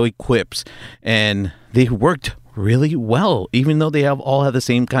 you know, really quips, and they worked really well, even though they all have the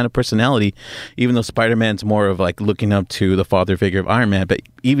same kind of personality. Even though Spider-Man's more of like looking up to the father figure of Iron Man, but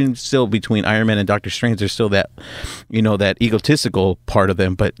even still between Iron Man and Doctor Strange, there's still that, that egotistical part of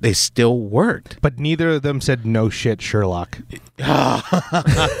them, but they still worked. But neither of them said no shit, Sherlock.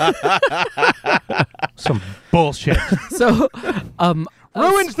 Some bullshit. So,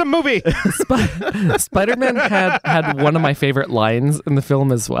 Ruins the movie. Spider-Man had one of my favorite lines in the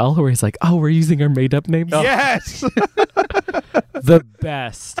film as well, where he's like, "Oh, we're using our made-up names." Yes. The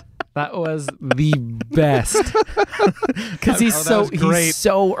best. That was the best because he's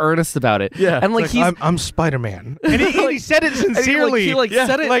so earnest about it. Yeah, and like I'm Spider-Man, and he said it sincerely. He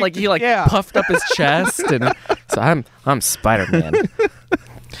said it he puffed up his chest, and so I'm Spider-Man.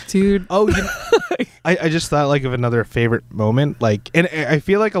 Dude. Oh, I just thought like of another favorite moment, and I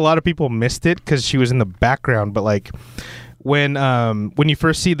feel like a lot of people missed it because she was in the background. But like when you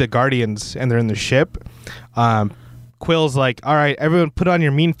first see the Guardians and they're in the ship, Quill's like, "All right, everyone, put on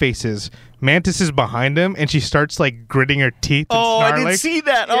your mean faces." Mantis is behind him, and she starts like gritting her teeth. And snarling. I didn't see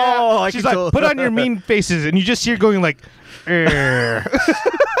that. Yeah. Oh, she's like, "Put on your mean faces," and you just see her going like,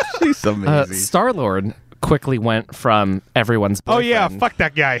 She's amazing. Star-Lord quickly went from everyone's boyfriend. Oh yeah, fuck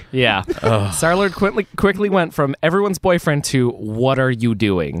that guy. Yeah. Star-Lord quickly went from everyone's boyfriend to what are you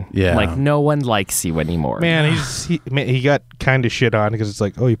doing? Yeah. Like no one likes you anymore. Man, he got kind of shit on because it's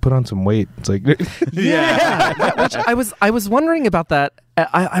like, oh, you put on some weight. It's like, yeah. Which I was wondering about that.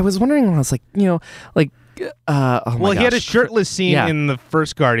 I was wondering when I was like, oh my he had a gosh. shirtless scene in the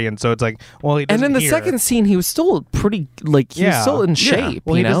first Guardian, so it's like, well, he doesn't. And in the here. second scene, he was still pretty he was still in shape.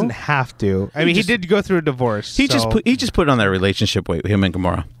 Well, you he know? doesn't have to. I mean, he did go through a divorce. He just put on that relationship weight, him and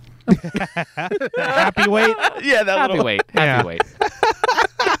Gamora. Happy weight. Yeah, that Happy little weight. Happy weight.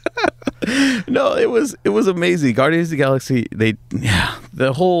 No, it was amazing. Guardians of the Galaxy,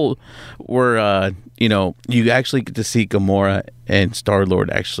 the whole were you actually get to see Gamora and Star-Lord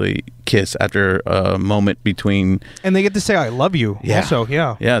actually kiss after a moment between, and they get to say I love you. Yeah. Also,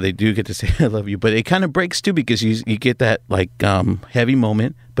 yeah. Yeah, they do get to say I love you, but it kind of breaks too because you get that like heavy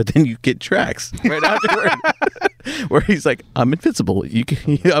moment, but then you get Drax right afterward where he's like, I'm invincible. You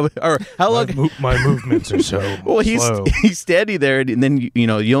can, or how long? My movements are so Well, slow. he's standing there, and then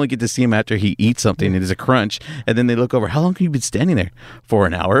you only get to see him after he eats something. And there's a crunch, and then they look over. How long have you been standing there? For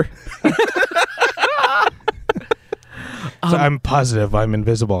an hour. So I'm positive I'm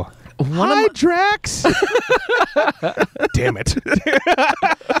invisible. Hi, Drax. Damn it.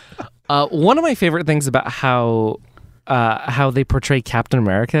 One of my favorite things about how they portray Captain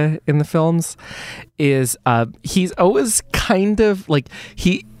America in the films is he's always kind of like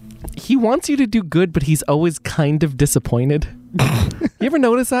he wants you to do good, but he's always kind of disappointed. You ever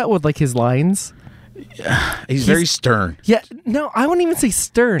notice that with like his lines? He's very stern. Yeah, no, I wouldn't even say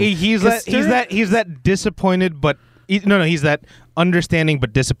stern. He's that disappointed, but he's that understanding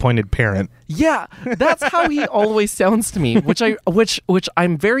but disappointed parent. Yeah, that's how he always sounds to me, which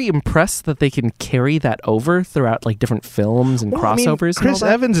I'm very impressed that they can carry that over throughout like different films and crossovers. Chris and all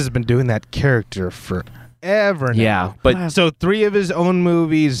that. Evans has been doing that character forever now. Yeah, but so 3 of his own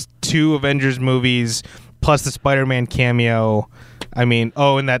movies, 2 Avengers movies, plus the Spider-Man cameo. I mean,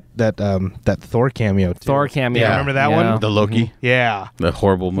 and that Thor cameo too. Thor cameo. Yeah, remember that Yeah. one? The Loki. Yeah. The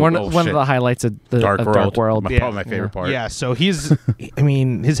horrible movie. One of the highlights of the Dark Dark World. Probably my favorite part. Yeah, so he's I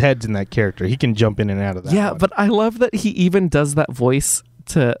mean, his head's in that character. He can jump in and out of that. Yeah, one. but I love that he even does that voice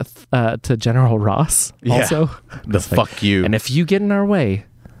to General Ross also. The fuck you. And if you get in our way,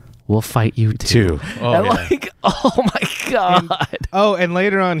 we'll fight you too. Oh, And yeah. oh my god. And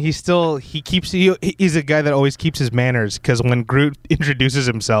later on, he's a guy that always keeps his manners because when Groot introduces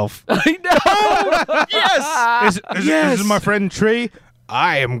himself, I know. Yes. This is my friend Tree.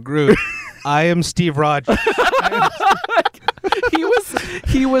 I am Groot. I am Steve Rogers.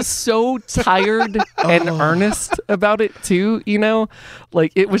 He was so tired and earnest about it too,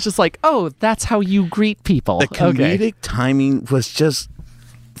 like it was just like, oh, that's how you greet people. The comedic timing was just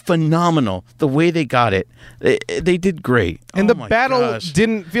phenomenal. The way they got it, they did great. And the battle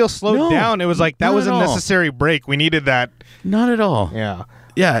didn't feel slowed down. It was like that was a necessary break. We needed that. Not at all. Yeah.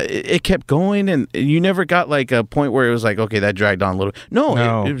 Yeah, it kept going, and you never got like a point where it was like, okay, that dragged on a little.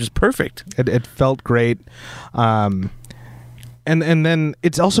 No. It was perfect. It felt great. And then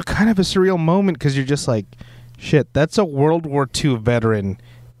it's also kind of a surreal moment because you're just like, shit, that's a World War II veteran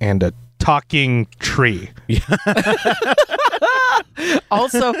and a talking tree.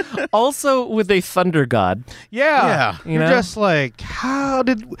 Also with a thunder god. Yeah. You You're know? just like, how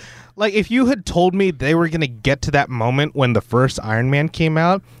did... Like, if you had told me they were going to get to that moment when the first Iron Man came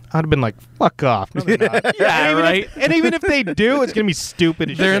out, I'd have been like, fuck off. No, they're not. Yeah, right. And even if they do, it's going to be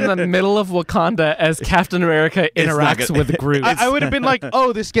stupid as They're shit. in the middle of Wakanda as Captain America It's not interacts gonna- with Groot. I would have been like,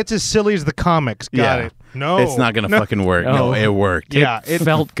 oh, this gets as silly as the comics. Got Yeah. it. No. It's not gonna fucking work. No. No, it worked. Yeah. it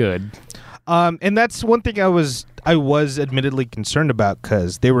felt good. And that's one thing I was admittedly concerned about,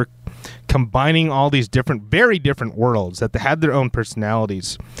 because they were combining all these very different worlds that had their own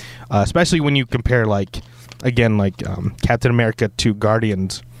personalities, especially when you compare, like, again, like Captain America to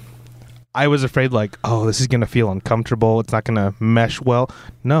Guardians. I was afraid, like, oh, this is going to feel uncomfortable. It's not going to mesh well.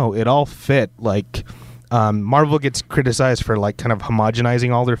 No, it all fit. Like, Marvel gets criticized for, like, kind of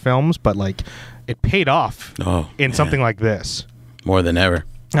homogenizing all their films, but, like, it paid off in something like this. More than ever.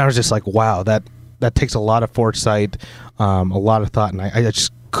 I was just like, wow, that takes a lot of foresight, a lot of thought, and I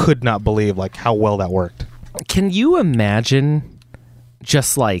just could not believe, like, how well that worked. Can you imagine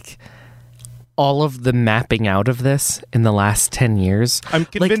just like all of the mapping out of this in the last 10 years? I'm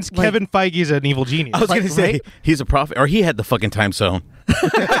convinced Kevin Feige is an evil genius. I was going to say, right? he's a prophet, or he had the fucking time zone.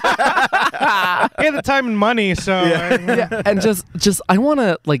 He had the time and money, so Yeah, and just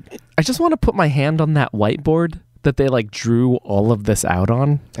I just want to put my hand on that whiteboard that they like drew all of this out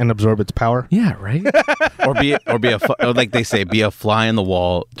on and absorb its power. Yeah, right. or like they say, be a fly in the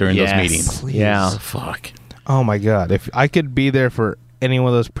wall during those Yes. meetings. Please. Yeah. Fuck. Oh my god, if I could be there for any one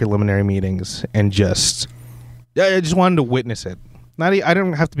of those preliminary meetings and I just wanted to witness it. I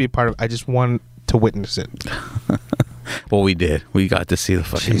don't have to be a part of it. I just wanted to witness it. Well, we did. We got to see the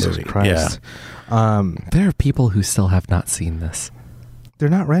fucking Jesus movie. Christ. Yeah. There are people who still have not seen this. They're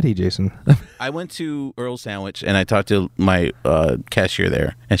not ready, Jason. I went to Earl's Sandwich and I talked to my cashier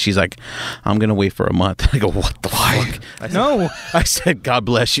there, and she's like, "I'm gonna wait for a month." I go, "What the fuck?" I said, "God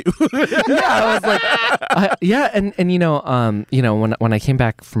bless you." I was like, and you know, when I came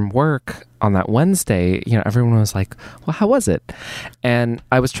back from work on that Wednesday, you know, everyone was like, "Well, how was it?" And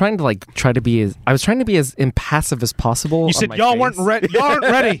I was trying to be as impassive as possible. You said y'all weren't ready. Y'all aren't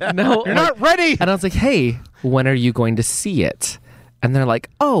ready. No, you're not ready. And I was like, "Hey, when are you going to see it?" And they're like,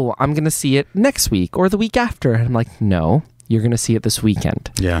 "Oh, I'm going to see it next week or the week after." And I'm like, "No, you're going to see it this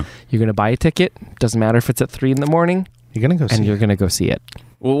weekend. Yeah. You're going to buy a ticket. Doesn't matter if it's at 3 a.m. You're gonna go see and you're it. going to go see it."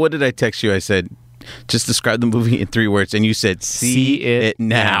 Well, what did I text you? I said, just describe the movie in 3 words, and you said, "See it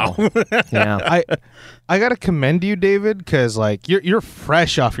now." Yeah. I gotta commend you, David, because like you're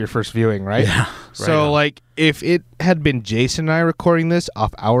fresh off your first viewing, right? Yeah. So Right on. like if it had been Jason and I recording this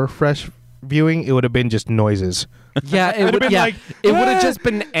off our fresh viewing, it would have been just noises. Yeah, it would. been Yeah, like, it would have just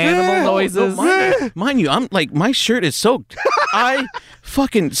been animal noises. Mind you, I'm like, my shirt is soaked. I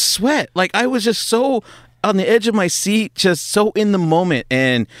fucking sweat. Like, I was just so on the edge of my seat, just so in the moment.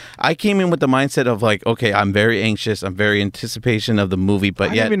 And I came in with the mindset of like, okay, I'm very anxious. I'm very anticipation of the movie, I but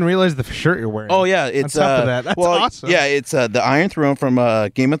didn't yet. even realize the shirt you're wearing. Oh yeah, it's on top of that. That's awesome. Yeah, it's the Iron Throne from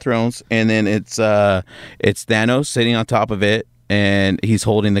Game of Thrones, and then it's Thanos sitting on top of it, and he's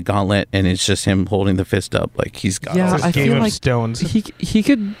holding the gauntlet, and it's just him holding the fist up, like he's got. Yeah, all It's this- I Game feel of like Stones. he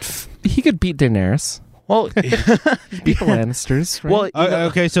could beat Daenerys. well, Beat the Lannisters. Right? well, you know-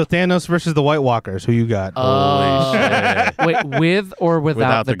 Okay, so Thanos versus the White Walkers. Who you got? holy shit. Wait, with or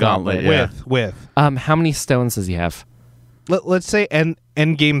without, the gauntlet? yeah. With. How many stones does he have? Let's say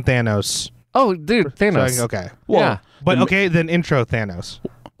Endgame Thanos. Oh, dude, Thanos. So, okay. Yeah. But okay, then intro Thanos.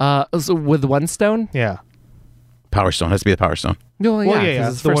 So with 1 stone? Yeah. Power Stone has to be the Power Stone. No, Well, yeah, 'cause yeah.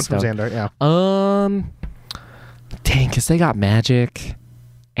 it's It's the one first from stone. Xandar. Yeah. Dang, because they got magic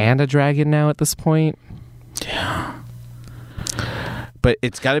and a dragon now at this point. But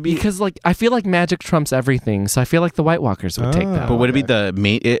it's got to be. Because like I feel like magic trumps everything, so I feel like the White Walkers would take that. But would it be the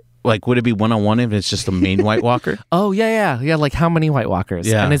main? Would it be 1-on-1 if it's just the main White Walker? Oh yeah. Like how many White Walkers?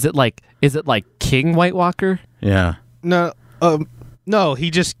 Yeah. And is it like King White Walker? Yeah. No. No. He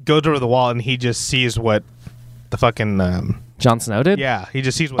just goes over the wall and he just sees what the fucking. Jon Snow did? Yeah. He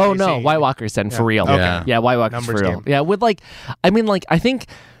just sees what. Oh they no, see. White Walkers then for real. Okay. Yeah. Yeah, White Walkers Numbers for real. game. Yeah, with like, I mean, like I think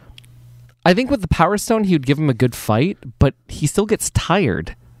with the Power Stone he would give him a good fight, but he still gets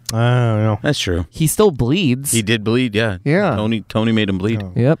tired. I don't know. That's true. He still bleeds. He did bleed. Yeah. Yeah. Tony made him bleed.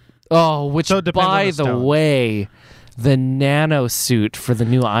 Oh. Yep. Oh, which So it depends on by the the stone. way, the nano suit for the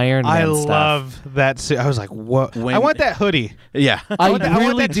new Iron Man I stuff. love that suit. I was like, what? When- I want that hoodie. Yeah. I want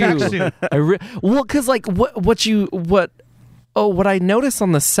really that do. tracksuit. Well, because like what I noticed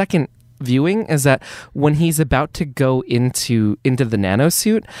on the second viewing is that when he's about to go into the nano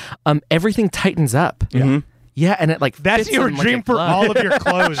suit, everything tightens up. Mhm. Yeah, and it like That's fits your in like dream a for glove. all of your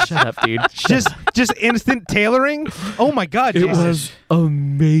clothes. Shut up, dude. just instant tailoring. Oh my god, It Jason. was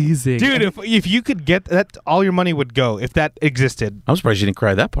amazing, Dude, if you could get that, all your money would go if that existed. I'm surprised you didn't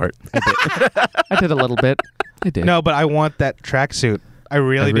cry that part. I did a little bit. I did. No, but I want that tracksuit. I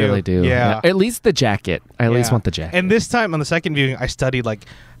really do. Yeah. At least the jacket. I at least Yeah. want the jacket. And this time on the second viewing, I studied like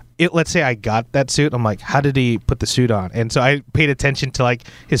it. Let's say I got that suit. I'm like, how did he put the suit on? And so I paid attention to like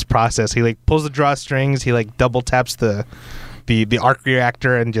his process. He like pulls the drawstrings. He like double taps the arc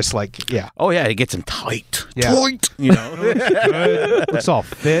reactor and just like Oh yeah, it gets him tight. Yeah. Tight. You know. good. Looks all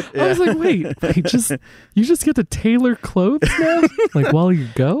fit. I was like, wait, you just get to tailor clothes now? Like while you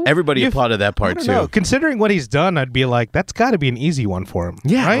go? Everybody If- applauded that I part don't too. know. Considering what he's done, I'd be like, that's got to be an easy one for him.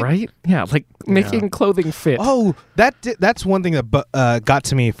 Yeah, right? Yeah, like making clothing fit. Oh, that's one thing that got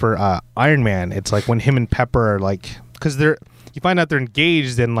to me for Iron Man. It's like when him and Pepper are like, because you find out they're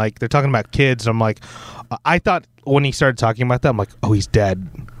engaged and like they're talking about kids. I'm like, I thought when he started talking about that, I'm like, oh, he's dead.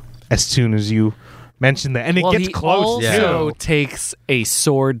 As soon as you mentioned that, and it well, gets he close also too. takes a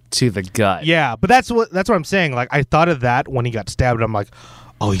sword to the gut. Yeah, but that's what I'm saying. Like I thought of that when he got stabbed. I'm like,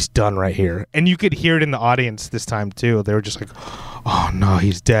 oh, he's done right here. And you could hear it in the audience this time too. They were just like, oh no,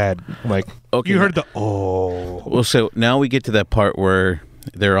 he's dead. Like Okay, you heard the oh. Well, so now we get to that part where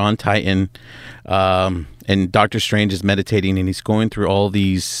they're on Titan, and Doctor Strange is meditating, and he's going through all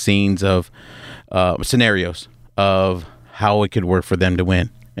these scenes of scenarios of how it could work for them to win.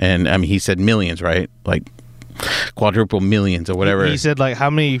 And I mean, he said millions, right? Like quadruple millions or whatever. He said like, how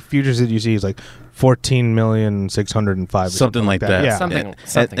many futures did you see? He's like 14,605,000. Something like that. Yeah.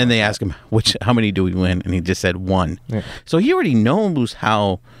 Something And they like ask him, how many do we win? And he just said one. Yeah. So he already knows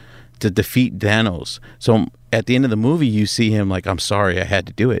how to defeat Thanos. So at the end of the movie, you see him like, I'm sorry, I had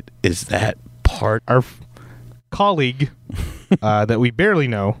to do it. Is that part? Our colleague that we barely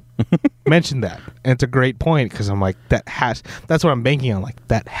know mentioned that, and it's a great point because I'm like, that's what I'm banking on. Like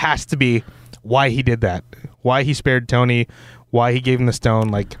that has to be why he did that, why he spared Tony, why he gave him the stone.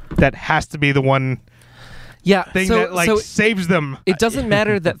 Like that has to be the one Yeah, thing so, that like so saves them. it doesn't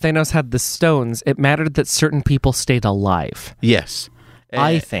matter that Thanos had the stones. It mattered that certain people stayed alive. Yes.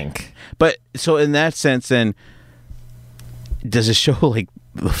 I think. But so in that sense, then, does it show like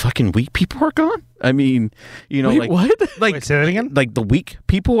the fucking weak people are gone? I mean, you know, Wait, like what? like Wait, say that again. like the weak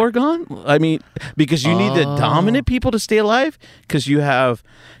people are gone. I mean, because you need the dominant people to stay alive. Because you have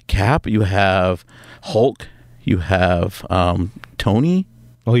Cap, you have Hulk, you have Tony.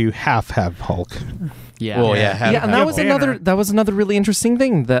 Well, you have Hulk. Yeah. Well, yeah, have- and have that was another really interesting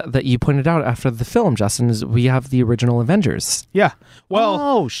thing that you pointed out after the film, Justin, is we have the original Avengers. Yeah. Well,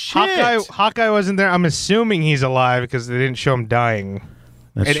 Oh, shit. Hawkeye wasn't there. I'm assuming he's alive because they didn't show him dying.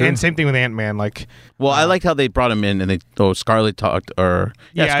 That's true. And same thing with Ant-Man. Like, Well, I liked how they brought him in, and Scarlet talked, or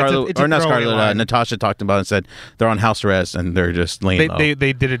Yeah, it's a- Scarlet, it's a or not throwaway Scarlet, line. Natasha talked about it and said they're on house arrest and they're just laying low. they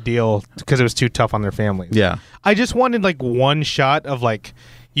did a deal because it was too tough on their families. Yeah. I just wanted like one shot of like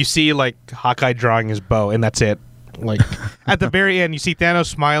you see like Hawkeye drawing his bow and that's it. Like at the very end, you see Thanos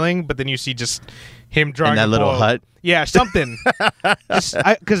smiling, but then you see just him drawing In that a little bow. hut? Yeah, something.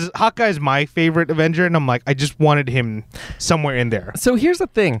 Because Hawkeye's my favorite Avenger, and I'm like, I just wanted him somewhere in there. So here's the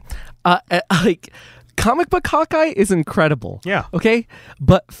thing, like comic book Hawkeye is incredible. Yeah. Okay,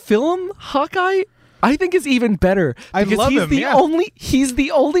 but film Hawkeye, I think is even better. I because love he's him, the yeah. he's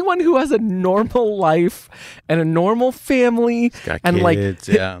the only one who has a normal life and a normal family. got and kids,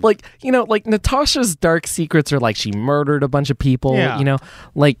 yeah. like you know, like Natasha's dark secrets are like she murdered a bunch of people. Yeah. You know,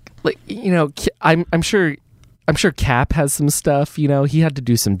 like you know, I'm sure. I'm sure Cap has some stuff. You know, he had to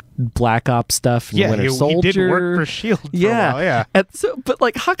do some Black Ops stuff. In Yeah, Winter he Soldier. did work for S.H.I.E.L.D. for a Yeah, while, yeah. And so, but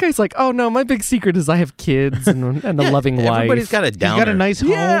like Hawkeye's like, oh no, my big secret is I have kids and a loving wife. Everybody's got a He's downer. got a nice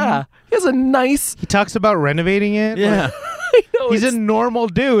home. Yeah, he has a nice. He talks about renovating it. Yeah. I know, He's a it's- normal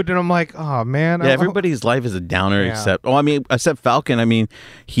dude, and I'm like, oh man. Yeah, everybody's life is a downer Yeah. except Falcon. I mean,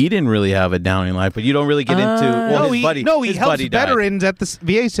 he didn't really have a downing life, but you don't really get into No, his buddy. he his helps buddy died. veterans at the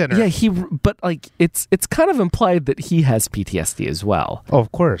VA center. Yeah, but like it's kind of implied that he has PTSD as well. Oh,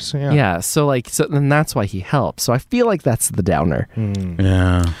 of course. Yeah. Yeah, so then that's why he helps. So I feel like that's the downer.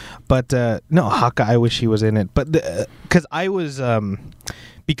 Yeah. But no, Hawkeye. I wish he was in it. But because I was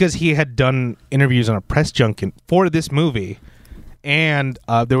because he had done interviews on a press junket for this movie, and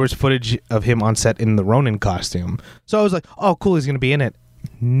there was footage of him on set in the Ronin costume. So I was like, oh, cool, he's gonna be in it.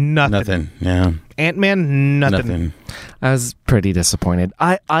 Nothing. Yeah. Ant-Man. Nothing. I was pretty disappointed.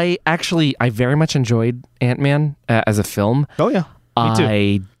 I actually very much enjoyed Ant-Man as a film. Oh yeah. Me too.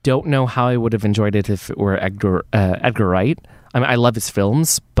 I don't know how I would have enjoyed it if it were Edgar Wright. I mean, I love his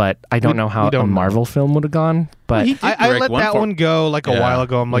films, but I don't know how we a don't know. Marvel film would have gone. But He did I direct let that for- one go like a Yeah. while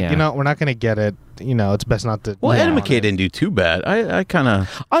ago. I'm like, Yeah. we're not gonna get it. It's best not to. Well, Yeah. Adam McKay didn't do too bad. I kind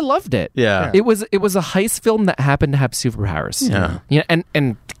of I loved it. yeah. It was a heist film that happened to have superpowers. Yeah. Yeah,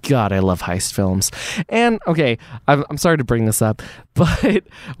 and God, I love heist films. And okay, I'm sorry to bring this up, but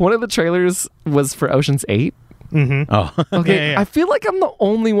one of the trailers was for Ocean's 8. Mm-hmm. Oh, Okay, Yeah. I feel like I'm the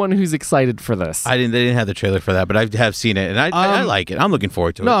only one who's excited for this. They didn't have the trailer for that, but I have seen it, and I like it. I'm looking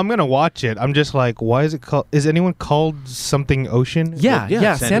forward to No, it. I'm gonna watch it. I'm just like, why is it called? Is anyone called something Ocean? yeah, yeah,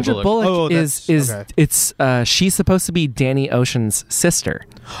 yeah. Sandra Sandra Bullock. Bullock Oh, is okay. it's she's supposed to be Danny Ocean's sister.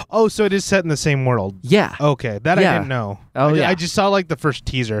 Oh, so it is set in the same world. Yeah. Okay, that I Yeah. didn't know. Oh, yeah. I just saw like the first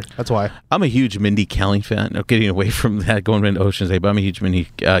teaser. That's why. I'm a huge Mindy Kaling fan. I'm getting away from that, going into Ocean's 8, but I'm a huge Mindy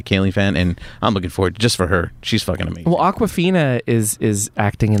Kaling fan, and I'm looking forward just for her. She's fucking amazing. Well, Aquafina is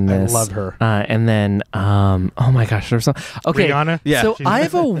acting in I this. love her. And then, oh my gosh, there's some. Okay, Rihanna? Yeah. So She's- I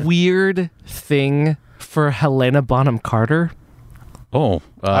have a weird thing for Helena Bonham Carter.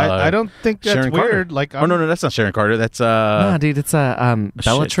 I don't think that's Sharon weird. Carter. Like, oh no, that's not Sharon Carter. That's Nah, dude, it's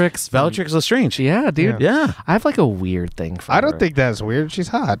Bellatrix. from- Bellatrix Lestrange. Yeah, dude. Yeah. I have like a weird thing for I don't her. think that's weird. She's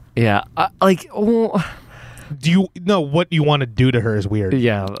hot. Yeah, Do you know what you want to do to her is weird?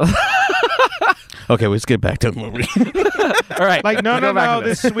 yeah. Okay, let's get back to the movie. All right. Like, no, Go back to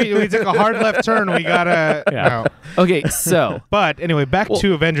this we took a hard left turn. We gotta. Yeah. No. Okay, so But anyway, back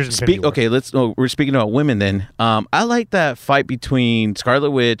to Avengers. Infinity War. Okay, we're speaking about women then. I like that fight between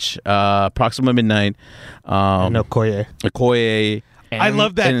Scarlet Witch, Proxima Midnight, No, Okoye. Okoye, I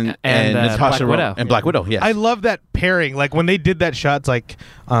love that. and Natasha Black Widow. and Black Widow. Yes. I love that pairing. Like when they did that shot, it's like,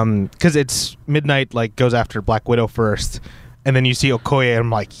 because it's Midnight like goes after Black Widow first, and then you see Okoye, and I'm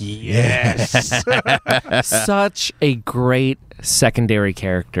like, yes. such a great secondary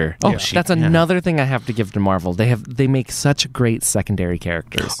character. Oh, That's another thing I have to give to Marvel. They make such great secondary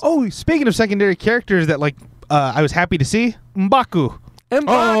characters. Oh, speaking of secondary characters that like I was happy to see, M'Baku.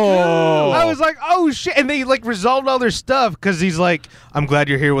 Oh. I was like, oh shit, and they like resolved all their stuff because he's like, I'm glad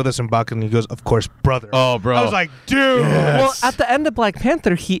you're here with us, M'Baku, and he goes, of course, brother. Oh, bro. I was like, dude. Well, at the end of Black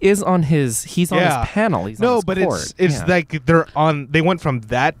Panther, he's on his panel. He's on No, his but court. it's Yeah. like they went from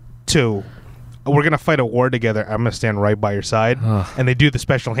that to we're gonna fight a war together. I'm gonna stand right by your side, and they do the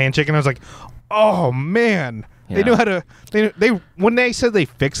special handshake, and I was like, oh man. They Yeah. knew how to. They when they said they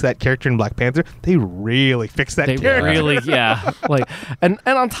fixed that character in Black Panther, they really fixed that They character. really, yeah. Like, and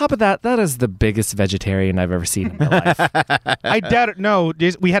on top of that, that is the biggest vegetarian I've ever seen in my life. I doubt it. No,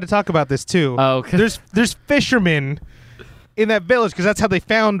 we had to talk about this too. Oh, okay. There's fishermen in that village because that's how they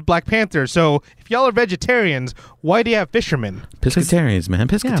found Black Panther. So if y'all are vegetarians, why do you have fishermen? Pescatarians, man.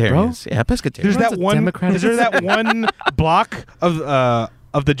 Pescatarians. Yeah, pescatarians. There's Runs that a one. Democratic- Is there that one block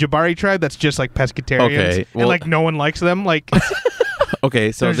of the Jabari tribe that's just like pescatarians, Okay, well- and like no one likes them. Like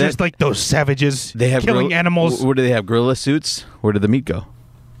Okay, so there's then just like those savages they have killing animals. Where do they have gorilla suits? Where did the meat go?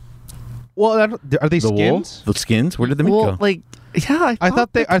 Well, are they The skins? wool? The skins? Where did the meat well, go? like, yeah, I thought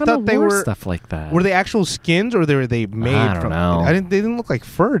I kinda thought they wore were- stuff like that. Were they actual skins or were they made I don't from? know. They didn't look like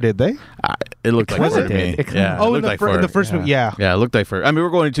fur, did they? It looked like kinda fur to did. me. It kinda- Yeah, it Oh, in looked the, like fir- fur. in the first movie, yeah. Yeah, it looked like fur. I mean, we're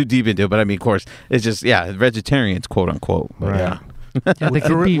going too deep into it, but I mean, of course, it's just vegetarians, quote unquote. But Right. yeah. yeah, they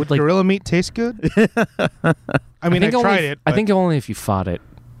could be Would like. gorilla meat taste good? I mean, I think tried only, it. I but- think only if you fought it.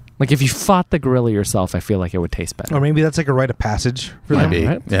 Like if you fought the gorilla yourself, I feel like it would taste better. or maybe that's like a rite of passage for Might them. be.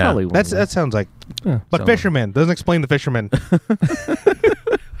 Right? Yeah. Probably one of them. That sounds like. Yeah. But So- fishermen doesn't explain the fishermen.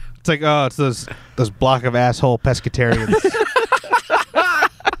 It's like, oh, it's those block of asshole pescatarians.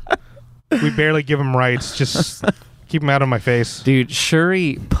 We barely give them rights. Just keep them out of my face. Dude,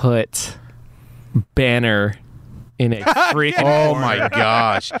 Shuri put Banner in a freaking. Oh my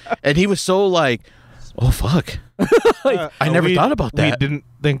gosh! And he was so like, "Oh fuck!" I never thought about that. We didn't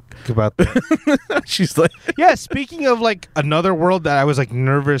think about that. She's like, Yeah, speaking of like another world that I was like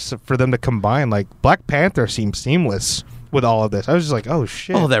nervous for them to combine, like Black Panther seems seamless with all of this. I was just like, oh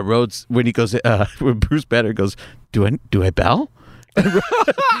shit. "Oh, that Rhodes." When he goes, when Bruce Banner goes, "Do I bow?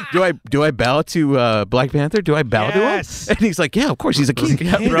 do I bow to Black Panther? Do I bow Yes. to him?" And he's like, "Yeah, of course, he's a king."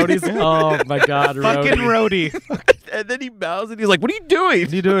 Yeah, Brody's. Oh my God, Fucking Rhodey. roadie. and then he bows, and he's like, "What are you doing?"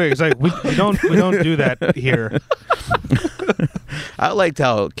 What are you doing? It's like we don't do that here. I liked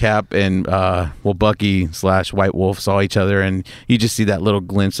how Cap and Bucky / White Wolf saw each other, and you just see that little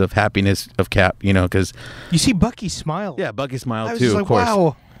glimpse of happiness of Cap, because You see Bucky smile. Bucky I smiled was too, just of like, course.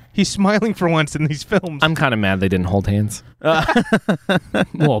 wow, he's smiling for once in these films. I'm kind of mad they didn't hold hands. A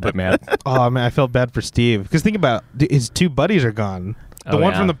little bit mad. Oh man, I felt bad for Steve because think about his two buddies are gone. The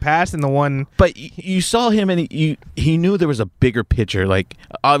one from the past and the one. But you saw him, and he knew there was a bigger picture. Like,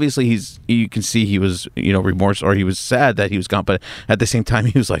 obviously, you can see he was, remorse, or he was sad that he was gone. But at the same time,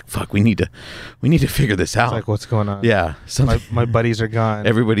 he was like, "Fuck, we need to figure this out." It's like, what's going on? Yeah, so my buddies are gone.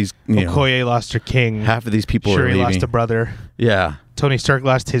 everybody's, Okoye lost her king. half of these people are Shuri leaving. lost a brother. Yeah, Tony Stark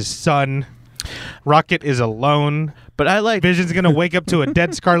lost his son. Rocket is alone. but I like Vision's gonna wake up to a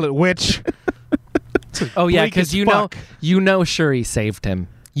dead Scarlet Witch. Oh yeah, bleak as because fuck. you know Shuri saved him.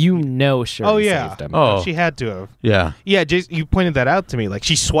 You know Shuri saved him. Oh. She had to have. Yeah, Yeah, Jason, you pointed that out to me. Like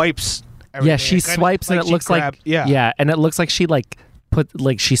she swipes. Everything. Yeah, she Kinda swipes and it she looks grabbed- like yeah. and it looks like she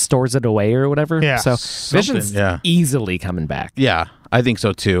she stores it away or whatever. Yeah, So something, Vision's yeah. easily coming back. yeah, I think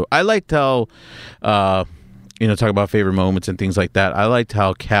so too. I liked how, talk about favorite moments and things like that. I liked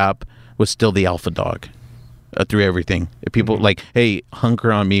how Cap was still the alpha dog. Through everything, people like, hey,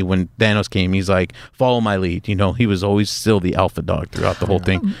 hunker on me. When Thanos came, he's like, follow my lead. He was always still the alpha dog throughout the whole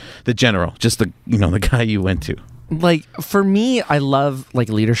thing. The general, just the the guy you went to. Like for me, I love like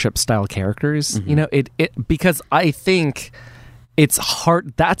leadership style characters. It because I think it's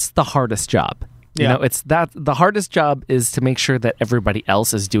hard. That's the hardest job. Yeah. It's that the hardest job is to make sure that everybody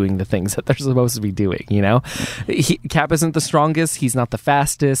else is doing the things that they're supposed to be doing. Cap isn't the strongest. He's not the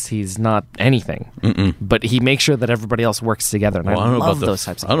fastest. He's not anything. But he makes sure that everybody else works together. And I love those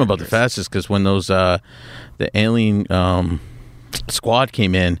types of I don't know about the characters. fastest, because when those the alien squad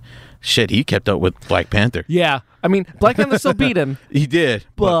came in, shit, he kept up with Black Panther. Yeah. I mean, Black Panther still beat him. He did,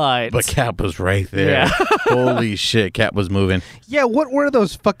 But- Cap was right there. Yeah. Holy shit, Cap was moving. Yeah, what were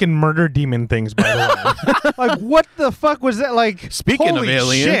those fucking murder demon things, by the way? Like, what the fuck was that? Like, Speaking of holy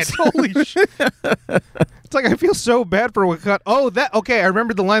aliens. shit, holy shit. It's like, I feel so bad for Wakanda. Oh, okay, I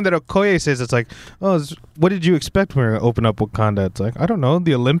remember the line that Okoye says. It's like, what did you expect when we open up Wakanda? It's like, I don't know,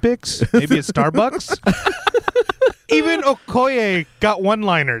 the Olympics? Maybe a Starbucks? Even Okoye got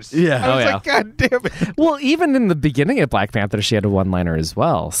one-liners. Yeah. I was Oh, like, God damn it. Well, even in the beginning of Black Panther, she had a one-liner as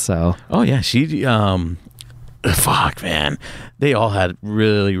well. So Oh yeah, she fuck, man. They all had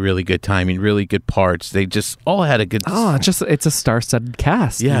really, really good timing, really good parts. They just all had a good. it's a star-studded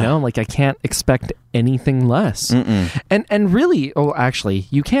cast. Yeah. Like I can't expect anything less. And really, actually,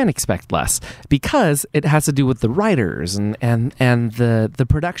 you can expect less because it has to do with the writers and the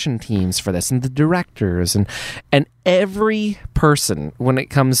production teams for this and the directors and every person when it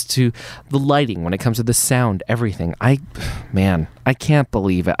comes to the lighting, when it comes to the sound, everything. I can't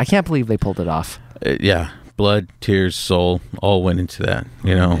believe it. I can't believe they pulled it off. Yeah, blood, tears, soul, all went into that.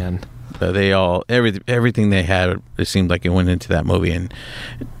 Man. They all everything they had. It seemed like it went into that movie, and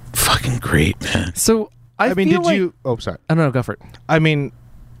fucking great, man. So I mean, feel did like- you... Oh, sorry. I don't know. Go for it. I mean,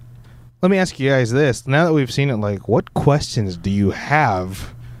 let me ask you guys this. Now that we've seen it, like, what questions do you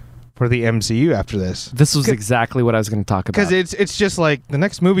have for the MCU after this? This was exactly what I was going to talk about. Because it's just like, the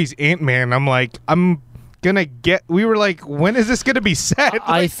next movie's Ant-Man. I'm like, we were like, when is this gonna be set?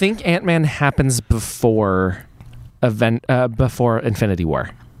 I think Ant-Man happens before Infinity War.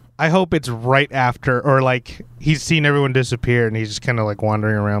 I hope it's right after, or like he's seen everyone disappear and he's just kind of like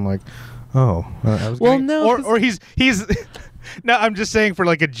wandering around like, oh, I was Well, gonna-" no, or he's no, I'm just saying for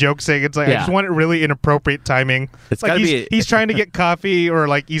like a joke's sake. It's like I Yeah. just want it really inappropriate timing. It's like gotta he's trying to get coffee, or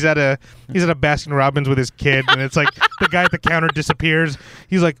like he's at a Baskin Robbins with his kid, and it's like the guy at the counter disappears.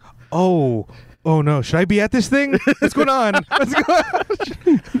 He's like, oh no, should I be at this thing? What's going on? What's going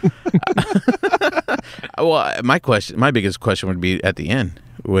on? Well, my biggest question would be at the end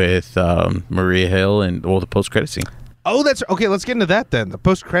with Maria Hill and the post-credit scene. Oh, that's okay. Let's get into that then. The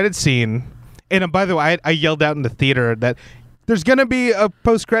post-credit scene. And by the way, I yelled out in the theater that there's gonna be a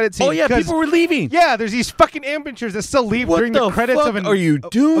post-credit scene. Oh yeah, 'cause- people were leaving. Yeah, there's these fucking amateurs that still leave What during the the credits fuck of are you of a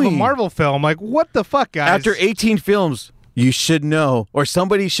doing? Marvel film. Like, what the fuck, guys? After 18 films, you should know, or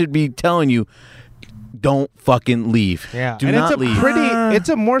somebody should be telling you, don't fucking leave. yeah, Do and not it's a leave. it's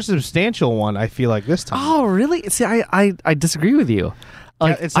a more substantial one. I feel like this time. Oh, really? See, I disagree with you.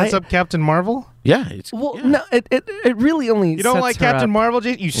 Like, it sets up Captain Marvel. Yeah, it's Well, yeah. no, it really only. You don't sets like her Captain up. Marvel,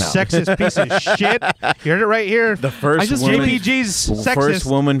 Jason? You sexist piece of shit. You heard it right here. the first I just woman, JPG's sexist. first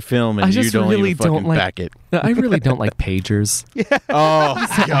woman film, and I you just don't really even fucking don't like- back it. No, I really don't like pagers. Oh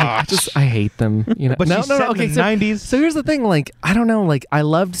gosh. I hate them. But she's set in the 90s. So here's the thing. Like, I don't know. Like, I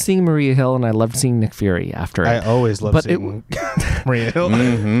loved seeing Maria Hill and I loved seeing Nick Fury after I it. always love But it- seeing Maria Hill.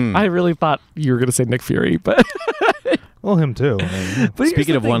 Mhm. I really thought you were gonna say Nick Fury, but Well, him too. I mean, but here's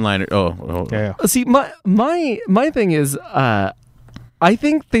Speaking the of thing. one-liner, yeah. See, my thing is, I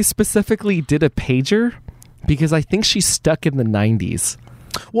think they specifically did a pager because I think she's stuck in the 90s.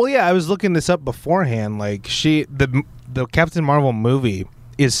 Well, yeah, I was looking this up beforehand. Like, the Captain Marvel movie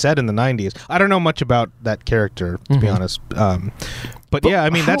is set in the 90s. I don't know much about that character, to be honest. But yeah, I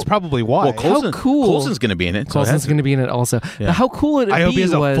mean, that's probably why. Well, Coulson, cool. Coulson's going to be in it. so Coulson's that's- going to be in it also. Yeah. Now, how cool would it I hope be he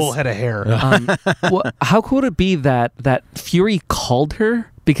has a was full head of hair. how cool would it be that Fury called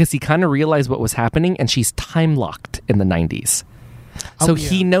her because he kind of realized what was happening, and she's time locked in the 90s. So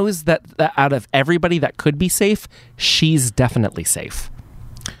he knows that out of everybody that could be safe, she's definitely safe.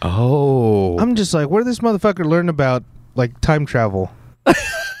 Oh. I'm just like, where did this motherfucker learn about like time travel?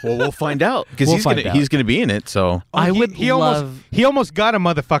 Well, we'll find out because We'll find out. he's gonna be in it. So I would he love. almost got a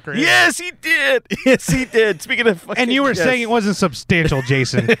mother-fucker. yes, he did. Yes, he did. Speaking of, fucking, And you were yes. saying it wasn't substantial,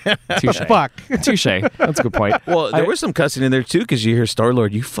 Jason. Touche. Fuck. Touche. That's a good point. Well, there was some cussing in there too because you hear Star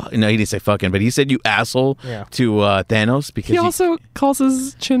Lord. You no, he didn't say fucking, but he said you asshole Yeah. to Thanos because He also calls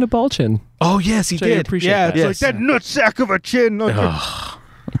his chin a ball chin. Oh yes, he So I did. appreciate Yeah, that. it's like that nutsack of a chin. Okay.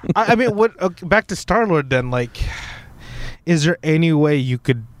 I mean, what? Okay, back to Star-Lord then. Like, is there any way you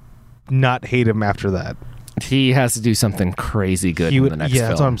could not hate him after that? He has to do something crazy good in the next film.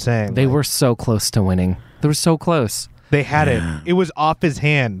 that's what I'm saying. They Like, were so close to winning. They were so close. They had it. It was off his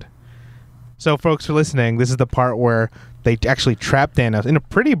hand. So, folks who are listening, this is the part where they actually trapped Thanos in a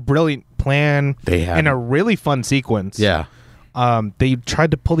pretty brilliant plan. They had and a it. really fun sequence. Yeah. They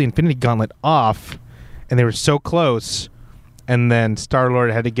tried to pull the Infinity Gauntlet off, and they were so close. And then Star-Lord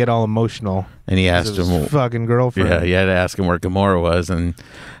had to get all emotional. And he asked His him, fucking girlfriend. yeah, you had to ask him where Gamora was, and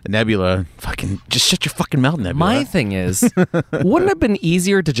Nebula, fucking, just shut your fucking mouth, Nebula. My thing is, wouldn't it have been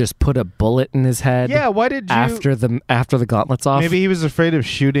easier to just put a bullet in his head? Yeah, why did you? after the gauntlet's off? Maybe he was afraid of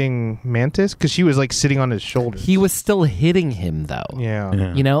shooting Mantis because she was like sitting on his shoulder. he was still hitting him though. Yeah.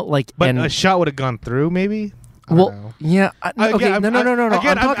 Yeah. You know, like But and a shot would have gone through, maybe? I don't know. well, yeah. Okay, no. Again, I'm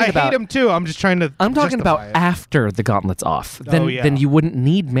talking I about. hate him too. I'm just trying to. I'm talking about justify it. after the gauntlet's off. Then, Oh, yeah. then you wouldn't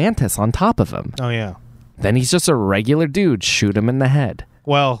need Mantis on top of him. Oh yeah. Then he's just a regular dude. Shoot him in the head.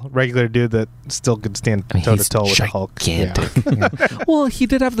 Well, regular dude that still could stand toe to He's toe with the Hulk. Yeah. gigantic. Yeah. Well, he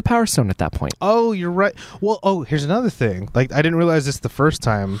did have the Power Stone at that point. Oh, you're right. Well, here's another thing. Like, I didn't realize this the first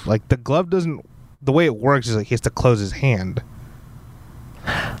time. Like, the glove doesn't. The way it works is like he has to close his hand.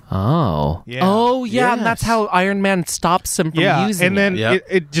 Oh. Yeah. Oh, yeah. And Yes. that's how Iron Man stops him from Yeah, using and then it. Yep.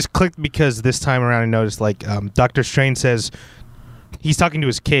 it just clicked because this time around I noticed like Doctor Strange says he's talking to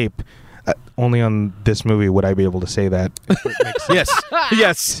his cape. Only on this movie would I be able to say that. yes,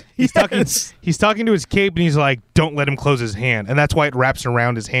 yes. He's talking. He's talking to his cape, and he's like, "Don't let him close his hand," and that's why it wraps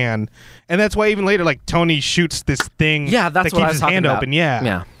around his hand, and that's why even later, like Tony shoots this thing. Yeah, that's that what keeps I was his talking hand about. open. Yeah.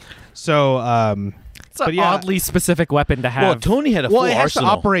 Yeah. So, It's an But yeah. oddly specific weapon to have. Well, Tony had a well, full it has arsenal.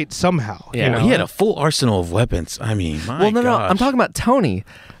 to operate somehow. Yeah. You know? He had a full arsenal of weapons. I mean, my Well, no. I'm gosh. talking about Tony.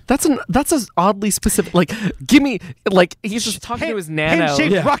 That's an oddly specific. Like, give me like he's just talking to his nano.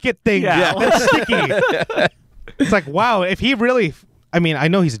 hand-shaped Yeah. rocket thing. Yeah. That's sticky. It's like, wow, if he really. I mean, I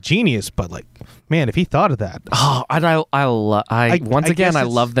know he's a genius, but like, man, if he thought of that, Oh, and I once I again guess I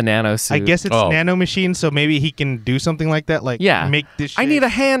it's- love the nano suit. I guess it's Oh. nano machine, so maybe he can do something like that. Like, Yeah. make this. I shit. need a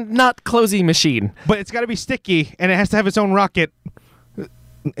hand not closey machine. but it's got to be sticky, and it has to have its own rocket.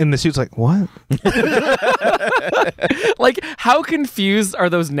 And the suit's like, what? Like, how confused are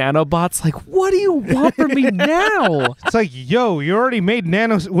those nanobots? Like, what do you want from me now? It's like, yo, you already made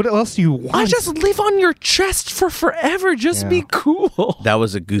nanos. What else do you want? I just live on your chest for forever. Just Yeah. be cool. That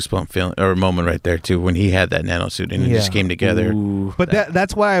was a goosebump feeling or moment right there too when he had that nano suit and it just Yeah. came together. But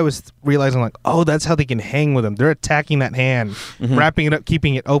that's why I was realizing, like, oh, that's how they can hang with him. They're attacking that hand, wrapping it up,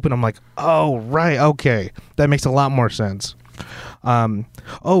 keeping it open. I'm like, oh, right, okay, that makes a lot more sense.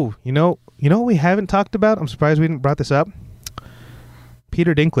 Oh, you know what we haven't talked about? I'm surprised we didn't brought this up.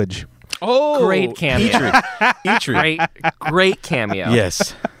 Peter Dinklage. Oh, Great cameo. Eitri. Great cameo.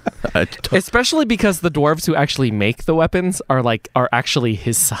 Yes. Especially because the dwarves who actually make the weapons are actually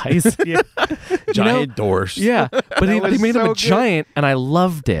his size. Yeah. Giant doors. Yeah, but they was made him so a good. giant, and I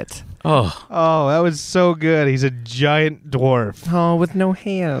loved it. Oh, Oh, that was so good. He's a giant dwarf. Oh, with no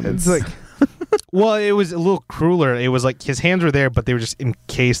hands. It's like, well, it was a little crueler. It was like his hands were there, but they were just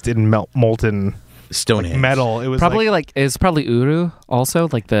encased in molten stone hands. metal. It was probably it's probably Uru also,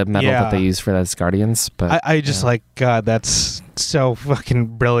 like the metal Yeah. that they use for those Guardians. But I just like, God, that's so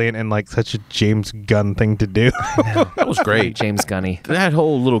fucking brilliant and like such a James Gunn thing to do. That was great. James Gunny. That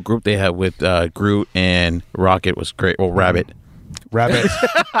whole little group they had with Groot and Rocket was great. Well, Rabbit. Rabbit.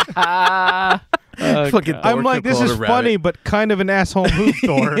 Fucking I'm Thor like, this called is a funny, rabbit. but kind of an asshole move,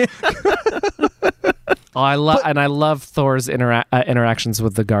 Thor. Oh, I love Thor's interactions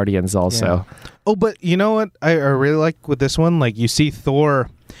with the Guardians also. Oh, but you know what I really like with this one? Like, you see Thor,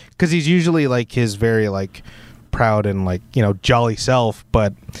 because he's usually like his very like proud and like, you know, jolly self.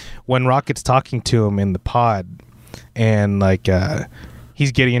 But when Rocket's talking to him in the pod, and like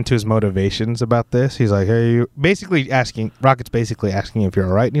he's getting into his motivations about this. He's like, "Hey, Rocket's basically asking if you're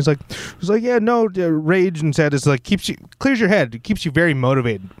all right," and he's like, "Yeah, no, rage and sadness like clears your head, it keeps you very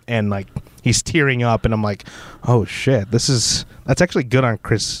motivated," and like he's tearing up, and I'm like, "Oh shit, that's actually good on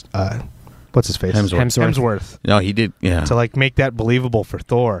Chris." What's his face? Hemsworth. No, he did. Yeah. To like make that believable for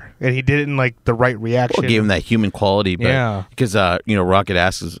Thor, and he did it in like the right reaction. Well, gave him that human quality, but Yeah. because Rocket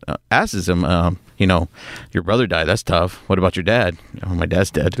asks him, your brother died. That's tough. What about your dad? Oh, my dad's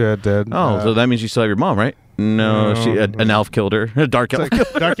dead. Dead. Oh, so that means you still have your mom, right? No, an elf killed her. A dark elf.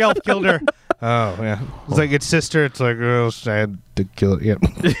 It's like, Dark Elf killed her. Oh yeah, it's like its sister. It's like, oh, sad to kill it.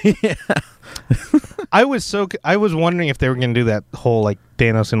 Yeah. I was wondering if they were going to do that whole like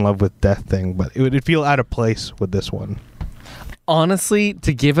Thanos in love with death thing, but it'd feel out of place with this one. Honestly,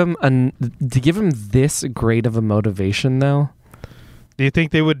 to give him this great of a motivation, though. Do you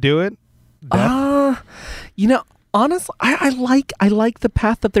think they would do it? Honestly, I like the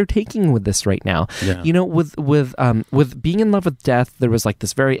path that they're taking with this right now. Yeah. With being in love with death, there was like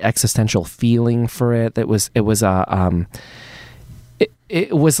this very existential feeling for it. It was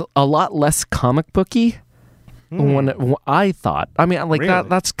a lot less comic booky. When I thought, I mean, like Really?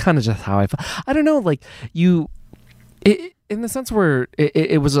 that's kind of just how I felt. I don't know, like in the sense where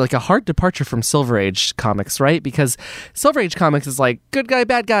it was like a hard departure from Silver Age comics, right? Because Silver Age comics is like good guy,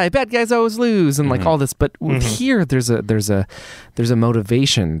 bad guys always lose, and like all this. But here, there's a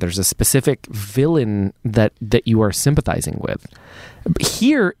motivation. There's a specific villain that you are sympathizing with.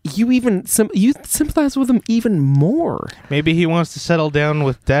 Here, you sympathize with him even more. Maybe he wants to settle down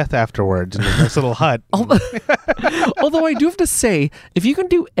with death afterwards in this little hut. Although I do have to say, if you can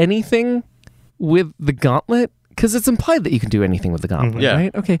do anything with the gauntlet, because it's implied that you can do anything with the gauntlet, Yeah.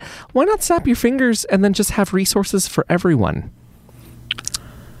 right? Okay, why not snap your fingers and then just have resources for everyone?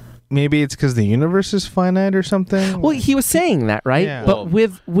 Maybe it's because the universe is finite or something. Well, he was saying that, right? Yeah. But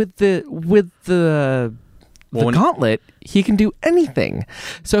with the gauntlet, he can do anything.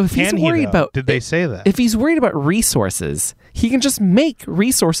 So if he's Can he, worried though? about Did they say that? if he's worried about resources, he can just make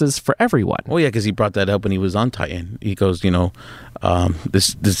resources for everyone. Well, yeah, because he brought that up when he was on Titan. He goes, somebody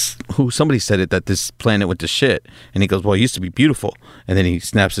said it, that this planet went to shit, and he goes, well, it used to be beautiful, and then he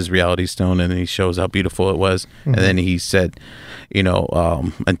snaps his reality stone, and then he shows how beautiful it was, and then he said,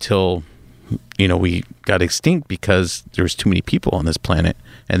 until we got extinct because there was too many people on this planet,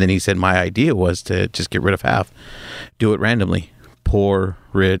 and then he said my idea was to just get rid of half, do it randomly, poor,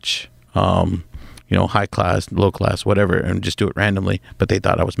 rich, high class, low class, whatever, and just do it randomly. But they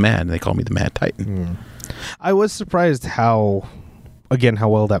thought I was mad, and they called me the Mad Titan. I was surprised how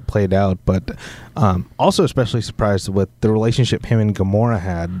well that played out, but also especially surprised with the relationship him and Gamora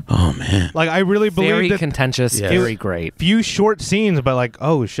had. Oh man, Like I really Very believe that contentious, Yes. very great. few short scenes, but like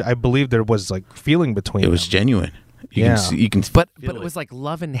I believe there was like feeling between it was them. genuine. You Yeah. can see, you can, But feel it was like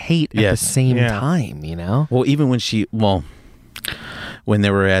love and hate at Yes. the same Yeah. time, Well, even when they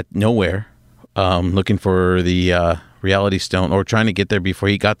were at nowhere, looking for the reality stone, or trying to get there before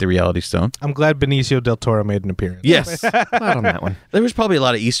he got the reality stone. I'm glad Benicio del Toro made an appearance. Yes, Glad on that one. there was probably a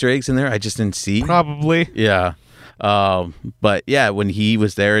lot of Easter eggs in there. I just didn't see. Probably. Yeah. But yeah, when he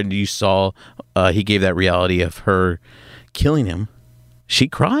was there and you saw he gave that reality of her killing him, she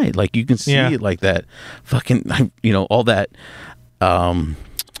cried. Like you can see Yeah. it, like that fucking, all that,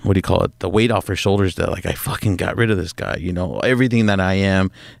 what do you call it? The weight off her shoulders that like, I fucking got rid of this guy, everything that I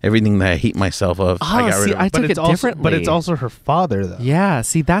am, everything that I hate myself of, I got rid of him. I took it differently. But it's also her father, though. Yeah,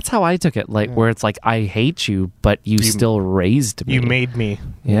 see, that's how I took it. Like, where it's like, I hate you, but you still raised me. You made me.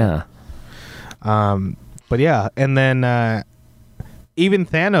 Yeah. But yeah, and then even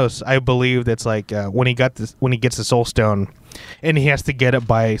Thanos, I believe that's like when he gets the Soul Stone, and he has to get it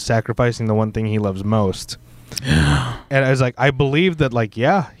by sacrificing the one thing he loves most. And I was like, I believe that, like,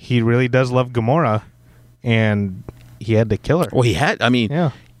 yeah, he really does love Gamora, and he had to kill her. Well, he had,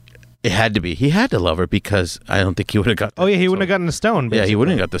 Yeah. it had to be. He had to love her because I don't think he would have got that Oh yeah, he wouldn't have stone. gotten the stone. Yeah, Basically. he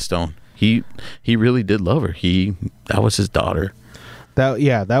wouldn't have got the stone. He really did love her. That was his daughter.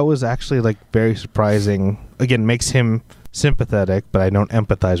 That was actually like very surprising. Again, makes him sympathetic, but I don't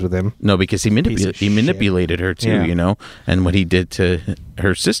empathize with him. No, because he manipulated her too, Yeah. and what he did to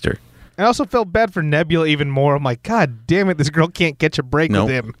her sister. I also felt bad for Nebula even more. I'm like, God damn it, this girl can't catch a break Nope.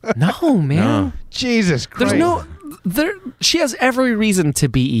 with him. No, man. No. Jesus Christ. She has every reason to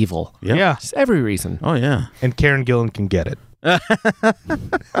be evil. Yep. Yeah. Just every reason. Oh yeah. And Karen Gillan can get it.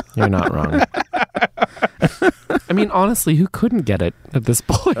 You're not wrong. I mean, honestly, who couldn't get it at this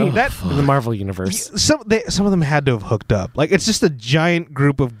point in the Marvel universe? Some of them had to have hooked up. Like, it's just a giant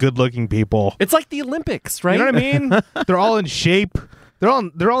group of good-looking people. It's like the Olympics, right? You know what I mean? They're all in shape. They're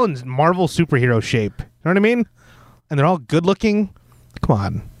all in Marvel superhero shape. You know what I mean? And they're all good-looking. Come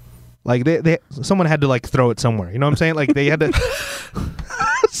on. Like someone had to like throw it somewhere. You know what I'm saying? Like they had to.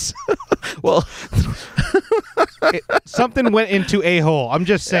 Well, something went into a hole. I'm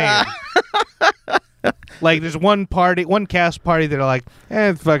just saying. Like there's one cast party that are like,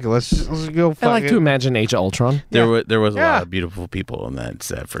 fuck it, let's go. Fuck I like it. to imagine Age of Ultron. there was a Yeah. lot of beautiful people on that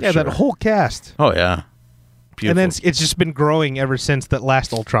set for Yeah, sure. that whole cast. Oh yeah, beautiful. And then it's just been growing ever since that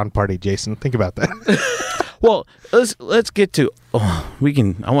last Ultron party. Jason, think about that. Well, let's get to. I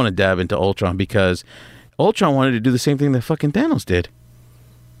want to dab into Ultron because Ultron wanted to do the same thing that fucking Thanos did.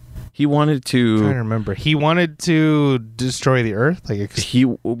 He wanted I'm trying to to. remember. He wanted to destroy the Earth. Like He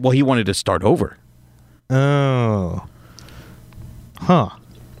wanted to start over. oh, huh.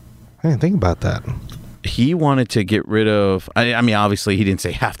 I didn't think about that. He wanted to get rid of. I mean, obviously, he didn't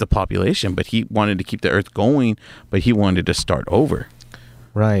say half the population, but he wanted to keep the Earth going. But he wanted to start over.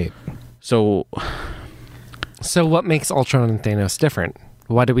 Right. So So what makes Ultron and Thanos different?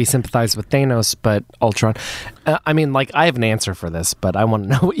 Why do we sympathize with Thanos but Ultron? I mean, like, I have an answer for this, but I want to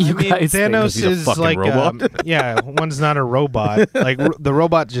know what you guys think. Thanos He's a is fucking like robot. yeah, one's not a robot. Like the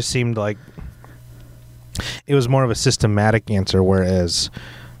robot just seemed like it was more of a systematic answer, whereas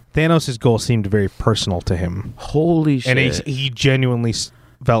Thanos' goal seemed very personal to him, holy shit! and he genuinely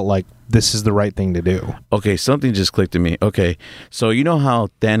felt like this is the right thing to do. Okay, something just clicked to me. Okay, so you know how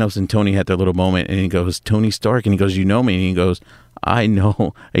Thanos and Tony had their little moment, and he goes, Tony Stark, and he goes, you know me, and he goes, I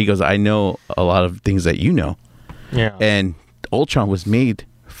know. He goes, I know a lot of things that you know. Yeah. And Ultron was made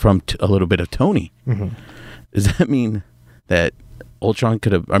from a little bit of Tony. Mm-hmm. Does that mean that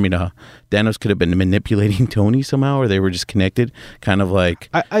Thanos could have been manipulating Tony somehow, or they were just connected? Kind of like,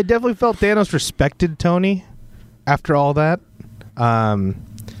 I definitely felt Thanos respected Tony after all that.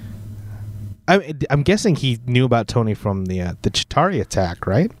 I'm guessing he knew about Tony from the Chitauri attack,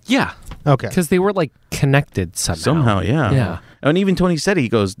 right? Yeah, Okay. because they were, like, connected somehow. somehow, yeah. Yeah. And even Tony said it. He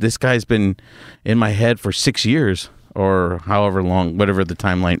goes, this guy's been in my head for 6 years or however long, whatever the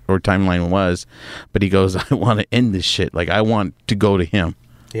timeline was. But he goes, I want to end this shit. Like, I want to go to him.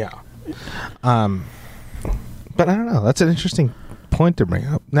 Yeah. But I don't know. That's an interesting point to bring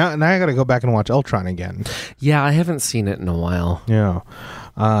up. Now I got to go back and watch Ultron again. Yeah, I haven't seen it in a while. Yeah.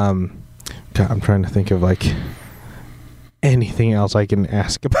 God, I'm trying to think of like anything else I can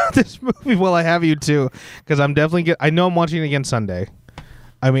ask about this movie while I have you too, because I'm definitely I know I'm watching it again Sunday.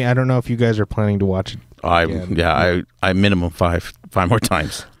 I mean, I don't know if you guys are planning to watch it. again. I minimum five more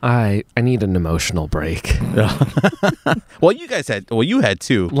times. I need an emotional break. Well, you had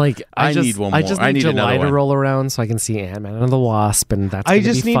two. Like I just, need one I more. just I need need July another to one. roll around so I can see Ant-Man and the Wasp, and that's. I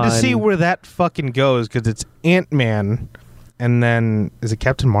gonna just be need to fun. see where that fucking goes, because it's Ant-Man, and then is it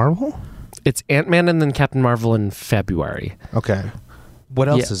Captain Marvel? It's Ant-Man and then Captain Marvel in February. Okay. What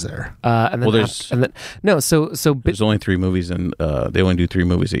else Yeah. is there? And then Well, there's- and then no. So There's only 3 movies, and they only do 3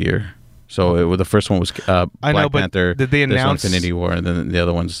 movies a year. So the first one was I Black know, but Panther. did they this one announce- Infinity War, and then the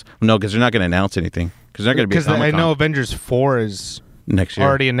other ones? No, because they're not going to announce anything. Because they're not going to be. Because At I Comic-Con know Avengers 4 is next year.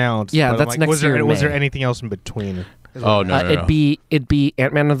 already announced. Yeah, but I'm that's like, next was there, year in Was there May. anything else in between? Oh no, it'd be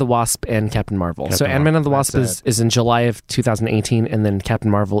Ant-Man and the Wasp and Captain Marvel. So Captain Ant-Man and the Wasp That's is in July of 2018, and then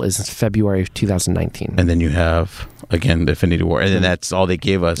Captain Marvel is February of 2019. And then you have again the Infinity War, and then that's all they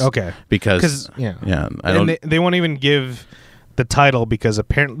gave us. Okay. Because yeah. I don't. And they won't even give the title because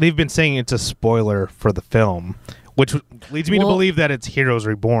apparently they've been saying it's a spoiler for the film, which leads me to Well- believe that it's Heroes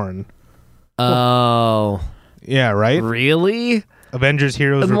Reborn. Oh, Yeah, right? really? Avengers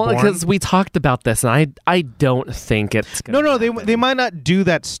Heroes Well, Reborn. because we talked about this, and I don't think it's gonna No, happen. they might not do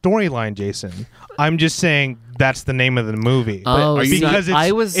that storyline, Jason. I'm just saying that's the name of the movie. Oh, are you see, because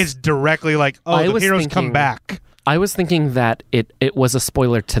I it's directly like, I the was heroes come thinking- back. I was thinking that it was a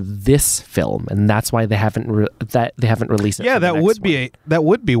spoiler to this film, and that's why they haven't released it. Yeah, for the that next would be that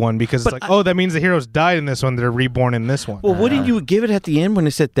would be one because But it's like, that means the heroes died in this one. They're reborn in this one. Well, wouldn't you give it at the end when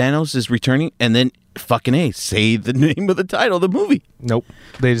it said Thanos is returning, and then fucking say the name of the title of the movie? Nope.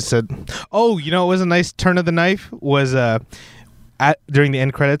 They just said, "Oh, you know, it was a nice turn of the knife." Was during the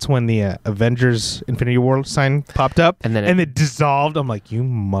end credits when the Avengers Infinity War sign popped up, And then it dissolved. I'm like, you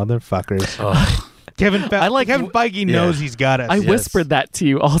motherfuckers. Kevin Feige Yeah. knows he's got us. I whispered that to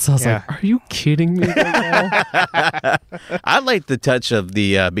you also. I was Yeah. like, are you kidding me right now? I like the touch of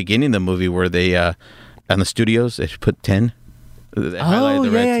the beginning of the movie where they on the studios they put 10. They highlighted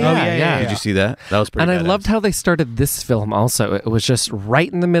the red yeah, stuff. yeah. Did you see that? That was pretty. And I badass. loved how they started this film also. It was just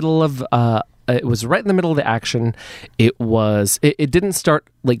right in the middle of it was right in the middle of the action. It didn't start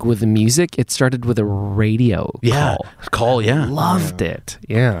like with the music. It started with a radio call. Yeah. Loved it.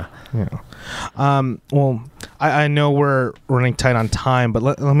 Yeah. Well, I know we're running tight on time, but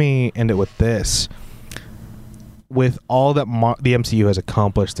let me end it with this. with all that the MCU has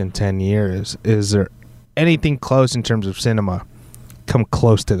accomplished in 10 years, is there anything close in terms of cinema come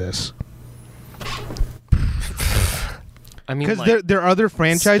close to this? I mean, Because like, there are other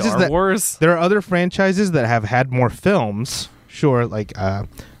franchises Star Wars. there are other franchises that have had more films. Sure, like I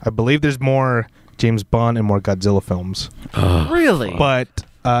believe there's more James Bond and more Godzilla films. Really? But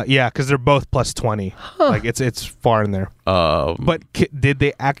yeah, because they're both plus 20. Like it's far in there. But did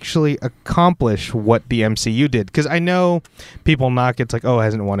they actually accomplish what the MCU did? Because I know people knock it's like, oh, it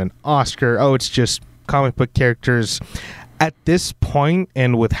hasn't won an Oscar. Oh, it's just comic book characters. At this point,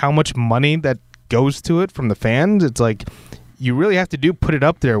 and with how much money that goes to it from the fans, it's like you really have to put it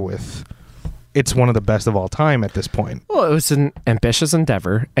up there with. It's one of the best of all time at this point. Well, it was an ambitious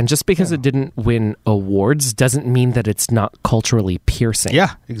endeavor, and just because it didn't win awards doesn't mean that it's not culturally piercing.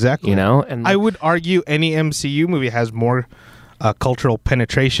 Yeah, exactly. You know, and I would argue any MCU movie has more cultural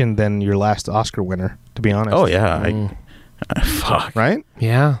penetration than your last Oscar winner, to be honest. Oh yeah, fuck. Right?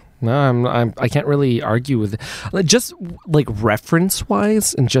 yeah. No, I can't really argue with it. Just like reference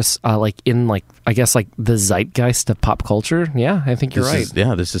wise, and just like in like I guess like the zeitgeist of pop culture. Yeah, I think you're right.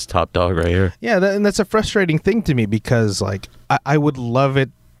 This is top dog right here. Yeah, and that's a frustrating thing to me because like I would love it.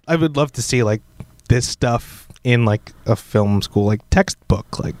 I would love to see like this stuff in like a film school like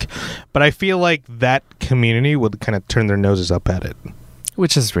textbook, like, but I feel like that community would kind of turn their noses up at it.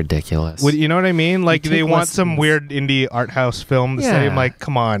 Which is ridiculous. You know what I mean? Like they want some lessons. weird indie art house film to say, Yeah. like,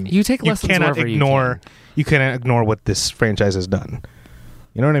 come on, You take lessons cannot wherever you ignore. can. You cannot ignore what this franchise has done.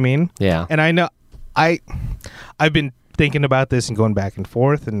 You know what I mean? Yeah. And I know I've been thinking about this and going back and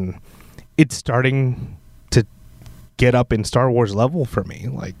forth, and it's starting to get up in Star Wars level for me.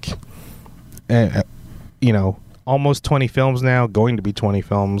 Like, you know, almost 20 films now, going to be 20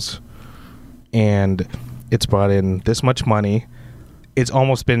 films, and it's brought in this much money. It's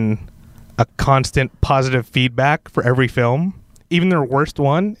almost been a constant positive feedback for every film. Even their worst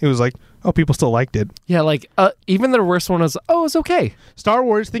one, it was like, oh, people still liked it. Yeah, like even the worst one was, oh, it's okay. Star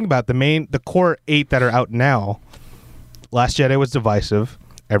Wars, think about the core 8 that are out now. Last Jedi was divisive.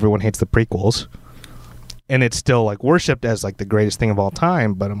 Everyone hates the prequels. And it's still like worshipped as like the greatest thing of all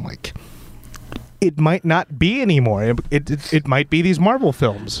time, but I'm like, it might not be anymore. It might be these Marvel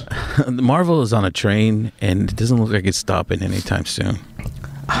films. Marvel is on a train, and it doesn't look like it's stopping anytime soon.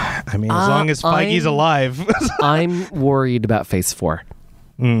 I mean, as long as Feige's alive. I'm worried about Phase 4.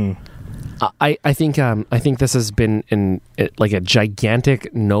 I think this has been like a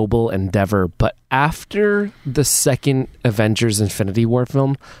gigantic, noble endeavor. But after the second Avengers: Infinity War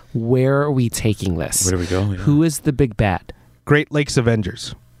film, where are we taking this? Where do we go? Yeah. Who is the big bad? Great Lakes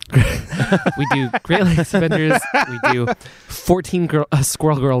Avengers. We do Great Lakes Avengers. We do 14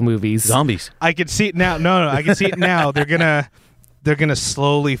 Squirrel Girl movies. Zombies. I can see it now. No, I can see it now. They're gonna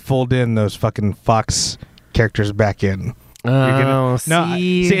slowly fold in those fucking Fox characters back in. See,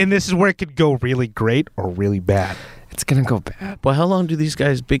 and this is where it could go really great or really bad. it's gonna go bad. Well, how long do these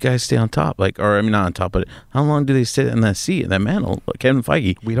big guys, stay on top? Like, or I mean, not on top, but how long do they sit in that seat, in that mantle? Like Kevin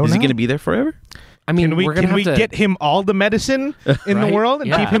Feige. We don't Is know. he going to be there forever? I mean, Can we we're gonna have to get him all the medicine in the Right? world and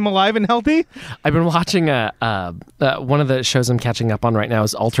Yeah. keep him alive and healthy? I've been watching one of the shows I'm catching up on right now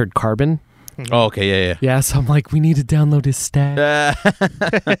is Altered Carbon. Oh, okay, yeah. Yeah, so I'm like, we need to download his stat.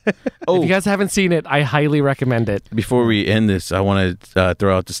 If Oh, you guys haven't seen it, I highly recommend it. before we end this, I want to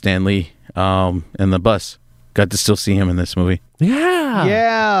throw out to Stan Lee in the bus. Got to still see him in this movie. Yeah.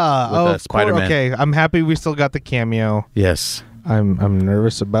 Yeah. With, Spider-Man. Okay, I'm happy we still got the cameo. Yes. I'm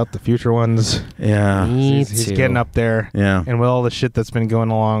nervous about the future ones. Yeah. Me He's too. getting up there. Yeah. And with all the shit that's been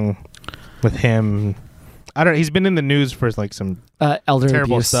going along with him, he's been in the news for like some Elder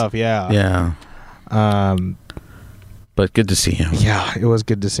terrible abuse. stuff. Yeah. Yeah. But good to see him. Yeah, it was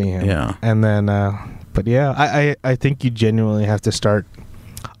good to see him. Yeah. And then, but yeah, I think you genuinely have to start.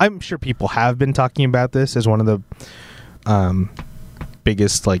 I'm sure people have been talking about this as one of the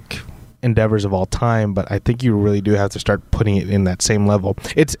biggest like endeavors of all time, but I think you really do have to start putting it in that same level.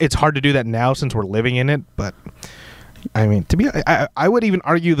 It's hard to do that now since we're living in it, but I mean, to be, I would even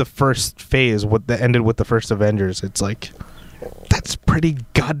argue the first phase, what that ended with the first Avengers. It's like that's pretty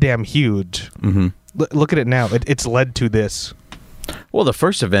goddamn huge. Mm-hmm. Look at it now. It's led to this. Well, the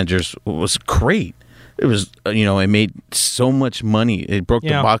first Avengers was great. It was, it made so much money. It broke the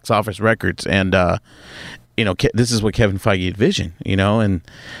box office records, and this is what Kevin Feige envisioned. And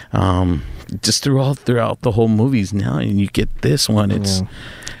just throughout the whole movies now, and you get this one.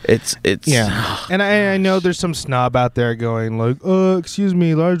 It's yeah. And I know there's some snob out there going like, "Oh, excuse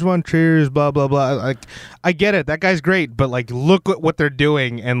me, Lars von Trier's blah blah blah." Like, I get it. That guy's great, but like, look at what they're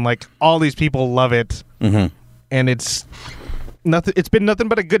doing, and like, all these people love it, Mm-hmm. and it's nothing. It's been nothing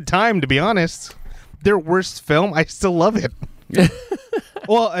but a good time, to be honest. their worst film, I still love it.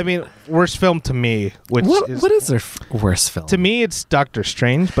 Well, I mean, worst film to me, which what is their worst film? to me, it's Doctor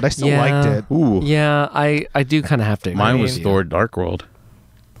Strange, but I still liked it. Ooh. Yeah, I do kind of have to. Mine agree was with you. Thor: Dark World.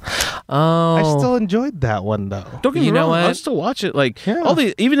 Oh, I still enjoyed that one though. Don't get me You know wrong. I'll what? still watch it. Like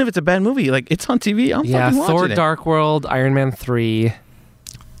Yeah. even if it's a bad movie, like it's on TV. I'm yeah. fucking watching Thor: it. Dark World, Iron Man 3.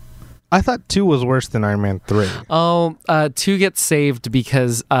 I thought 2 was worse than Iron Man 3. Oh, 2 gets saved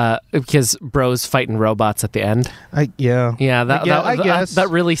because bros fighting robots at the end. Yeah. Yeah, I guess that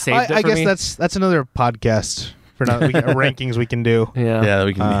really saved it I for guess me. that's another podcast for now. Rankings we can do. Yeah. Yeah,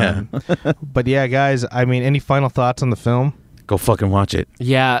 we can. But yeah, guys. I mean, any final thoughts on the film? Go fucking watch it.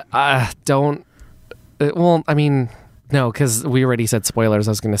 Yeah, don't. Well, I mean, no, because we already said spoilers.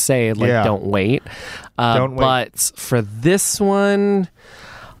 I was going to say, like, Yeah. don't wait. Don't wait. But for this one,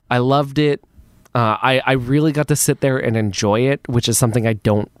 I loved it. I really got to sit there and enjoy it, which is something I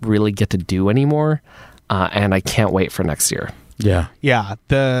don't really get to do anymore. And I can't wait for next year. Yeah. Yeah.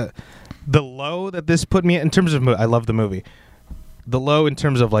 The low that this put me in terms of I love the movie. The low in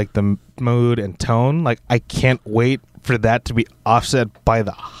terms of like the mood and tone, like I can't wait for that to be offset by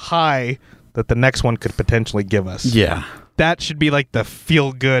the high that the next one could potentially give us. Yeah. That should be like the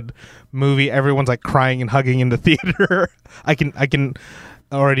feel good movie. Everyone's like crying and hugging in the theater. I can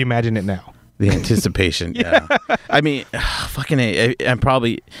already imagine it now. The anticipation. Yeah. I mean, fucking A. I'm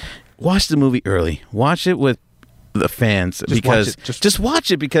probably watch the movie early. Watch it with the fans because just watch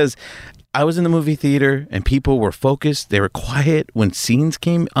it because I was in the movie theater and people were focused. They were quiet when scenes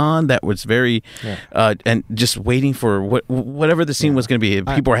came on. That was very, and just waiting for whatever the scene was going to be.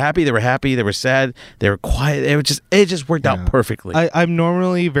 People were happy. They were happy. They were sad. They were quiet. It just worked out perfectly. I'm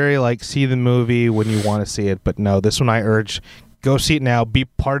normally very like see the movie when you want to see it, but no, this one I urge. Go see it now. Be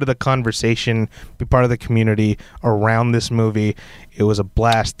part of the conversation. Be part of the community around this movie. It was a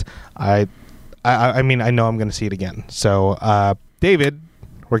blast. I mean, I know I'm going to see it again. So, David,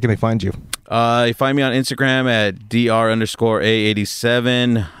 where can they find you? You find me on Instagram at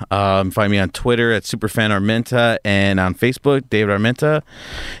dr_A87. Find me on Twitter at superfanarmenta and on Facebook, David Armenta.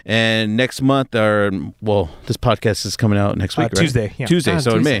 And next month, this podcast is coming out next week, right? Tuesday. Yeah. Tuesday,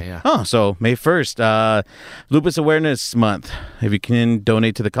 so in Tuesday, May. yeah. Oh, so May 1st. Lupus Awareness Month. If you can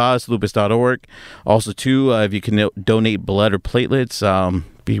donate to the cause, lupus.org. Also, too, if you can donate blood or platelets,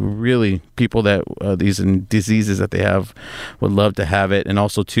 be really people that these diseases that they have would love to have it. And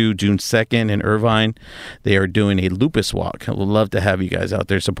also too, June 2nd in Irvine, they are doing a lupus walk. I would love to have you guys out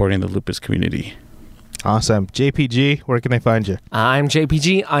there supporting the lupus community. Awesome. JPG, where can they find you? I'm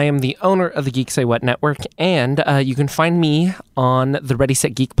JPG. I am the owner of the Geek Say What Network, and you can find me on the Ready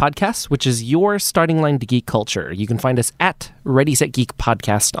Set Geek podcast, which is your starting line to geek culture. You can find us at Ready Set Geek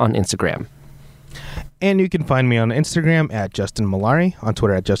Podcast on Instagram. And you can find me on Instagram at Justin Malari, on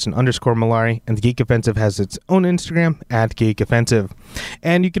Twitter at Justin_Malari, and the Geek Offensive has its own Instagram at Geek Offensive.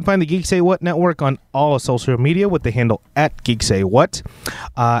 And you can find the Geek Say What Network on all social media with the handle at Geek Say What.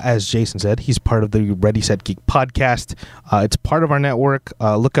 As Jason said, he's part of the Ready Set Geek podcast. It's part of our network.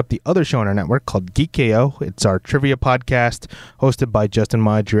 Look up the other show on our network called Geek KO. It's our trivia podcast hosted by Justin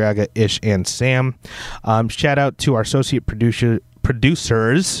Madriaga, Ish, and Sam. Shout out to our associate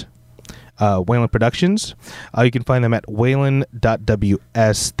producers. Wayland Productions. You can find them at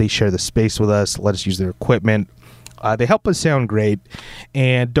wayland.ws. They share the space with us, let us use their equipment. They help us sound great.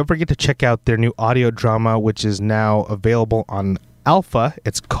 And don't forget to check out their new audio drama, which is now available on Alpha.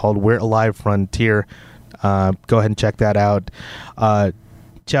 It's called We're Alive Frontier. Go ahead and check that out.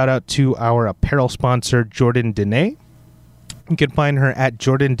 Shout out to our apparel sponsor, Jordan Dene. You can find her at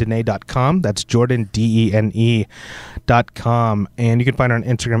jordandene.com. That's JordanDene.com. And you can find her on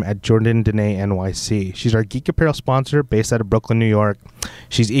Instagram at JordanDeneNYC. She's our geek apparel sponsor based out of Brooklyn, New York.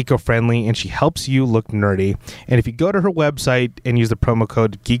 She's eco-friendly and she helps you look nerdy. And if you go to her website and use the promo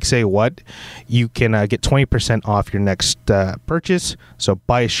code GeekSayWhat, you can get 20% off your next purchase. So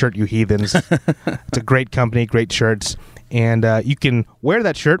buy a shirt, you heathens. It's a great company, great shirts. And you can wear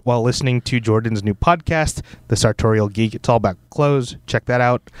that shirt while listening to Jordan's new podcast, The Sartorial Geek. It's all about clothes. Check that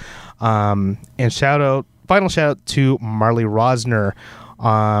out. And final shout out to Marley Rosner.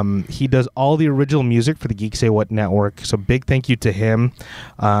 He does all the original music for the Geek Say What Network. So big thank you to him.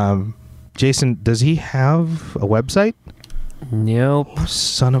 Jason, does he have a website? Nope. Oh,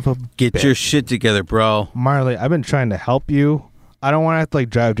 son of a Get bitch. your shit together, bro. Marley, I've been trying to help you. I don't want to have to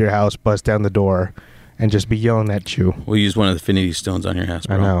drive to your house, bust down the door, and just be yelling at you. We'll use one of the Infinity Stones on your house,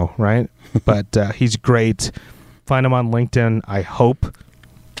 bro. I know, right? But he's great. Find him on LinkedIn, I hope.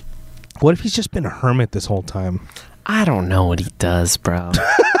 What if he's just been a hermit this whole time? I don't know what he does, bro.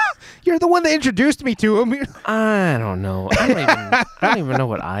 You're the one that introduced me to him. I don't know. I don't even know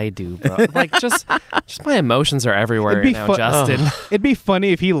what I do, bro. Like, just my emotions are everywhere right now, Justin. It'd be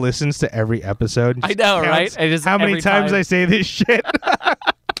funny if he listens to every episode. I know, right? I just how many times I say this shit.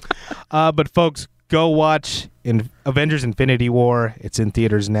 But folks, go watch Avengers: Infinity War. It's in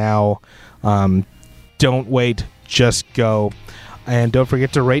theaters now. Don't wait. Just go. And don't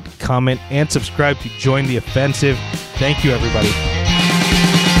forget to rate, comment, and subscribe to Join the Offensive. Thank you, everybody.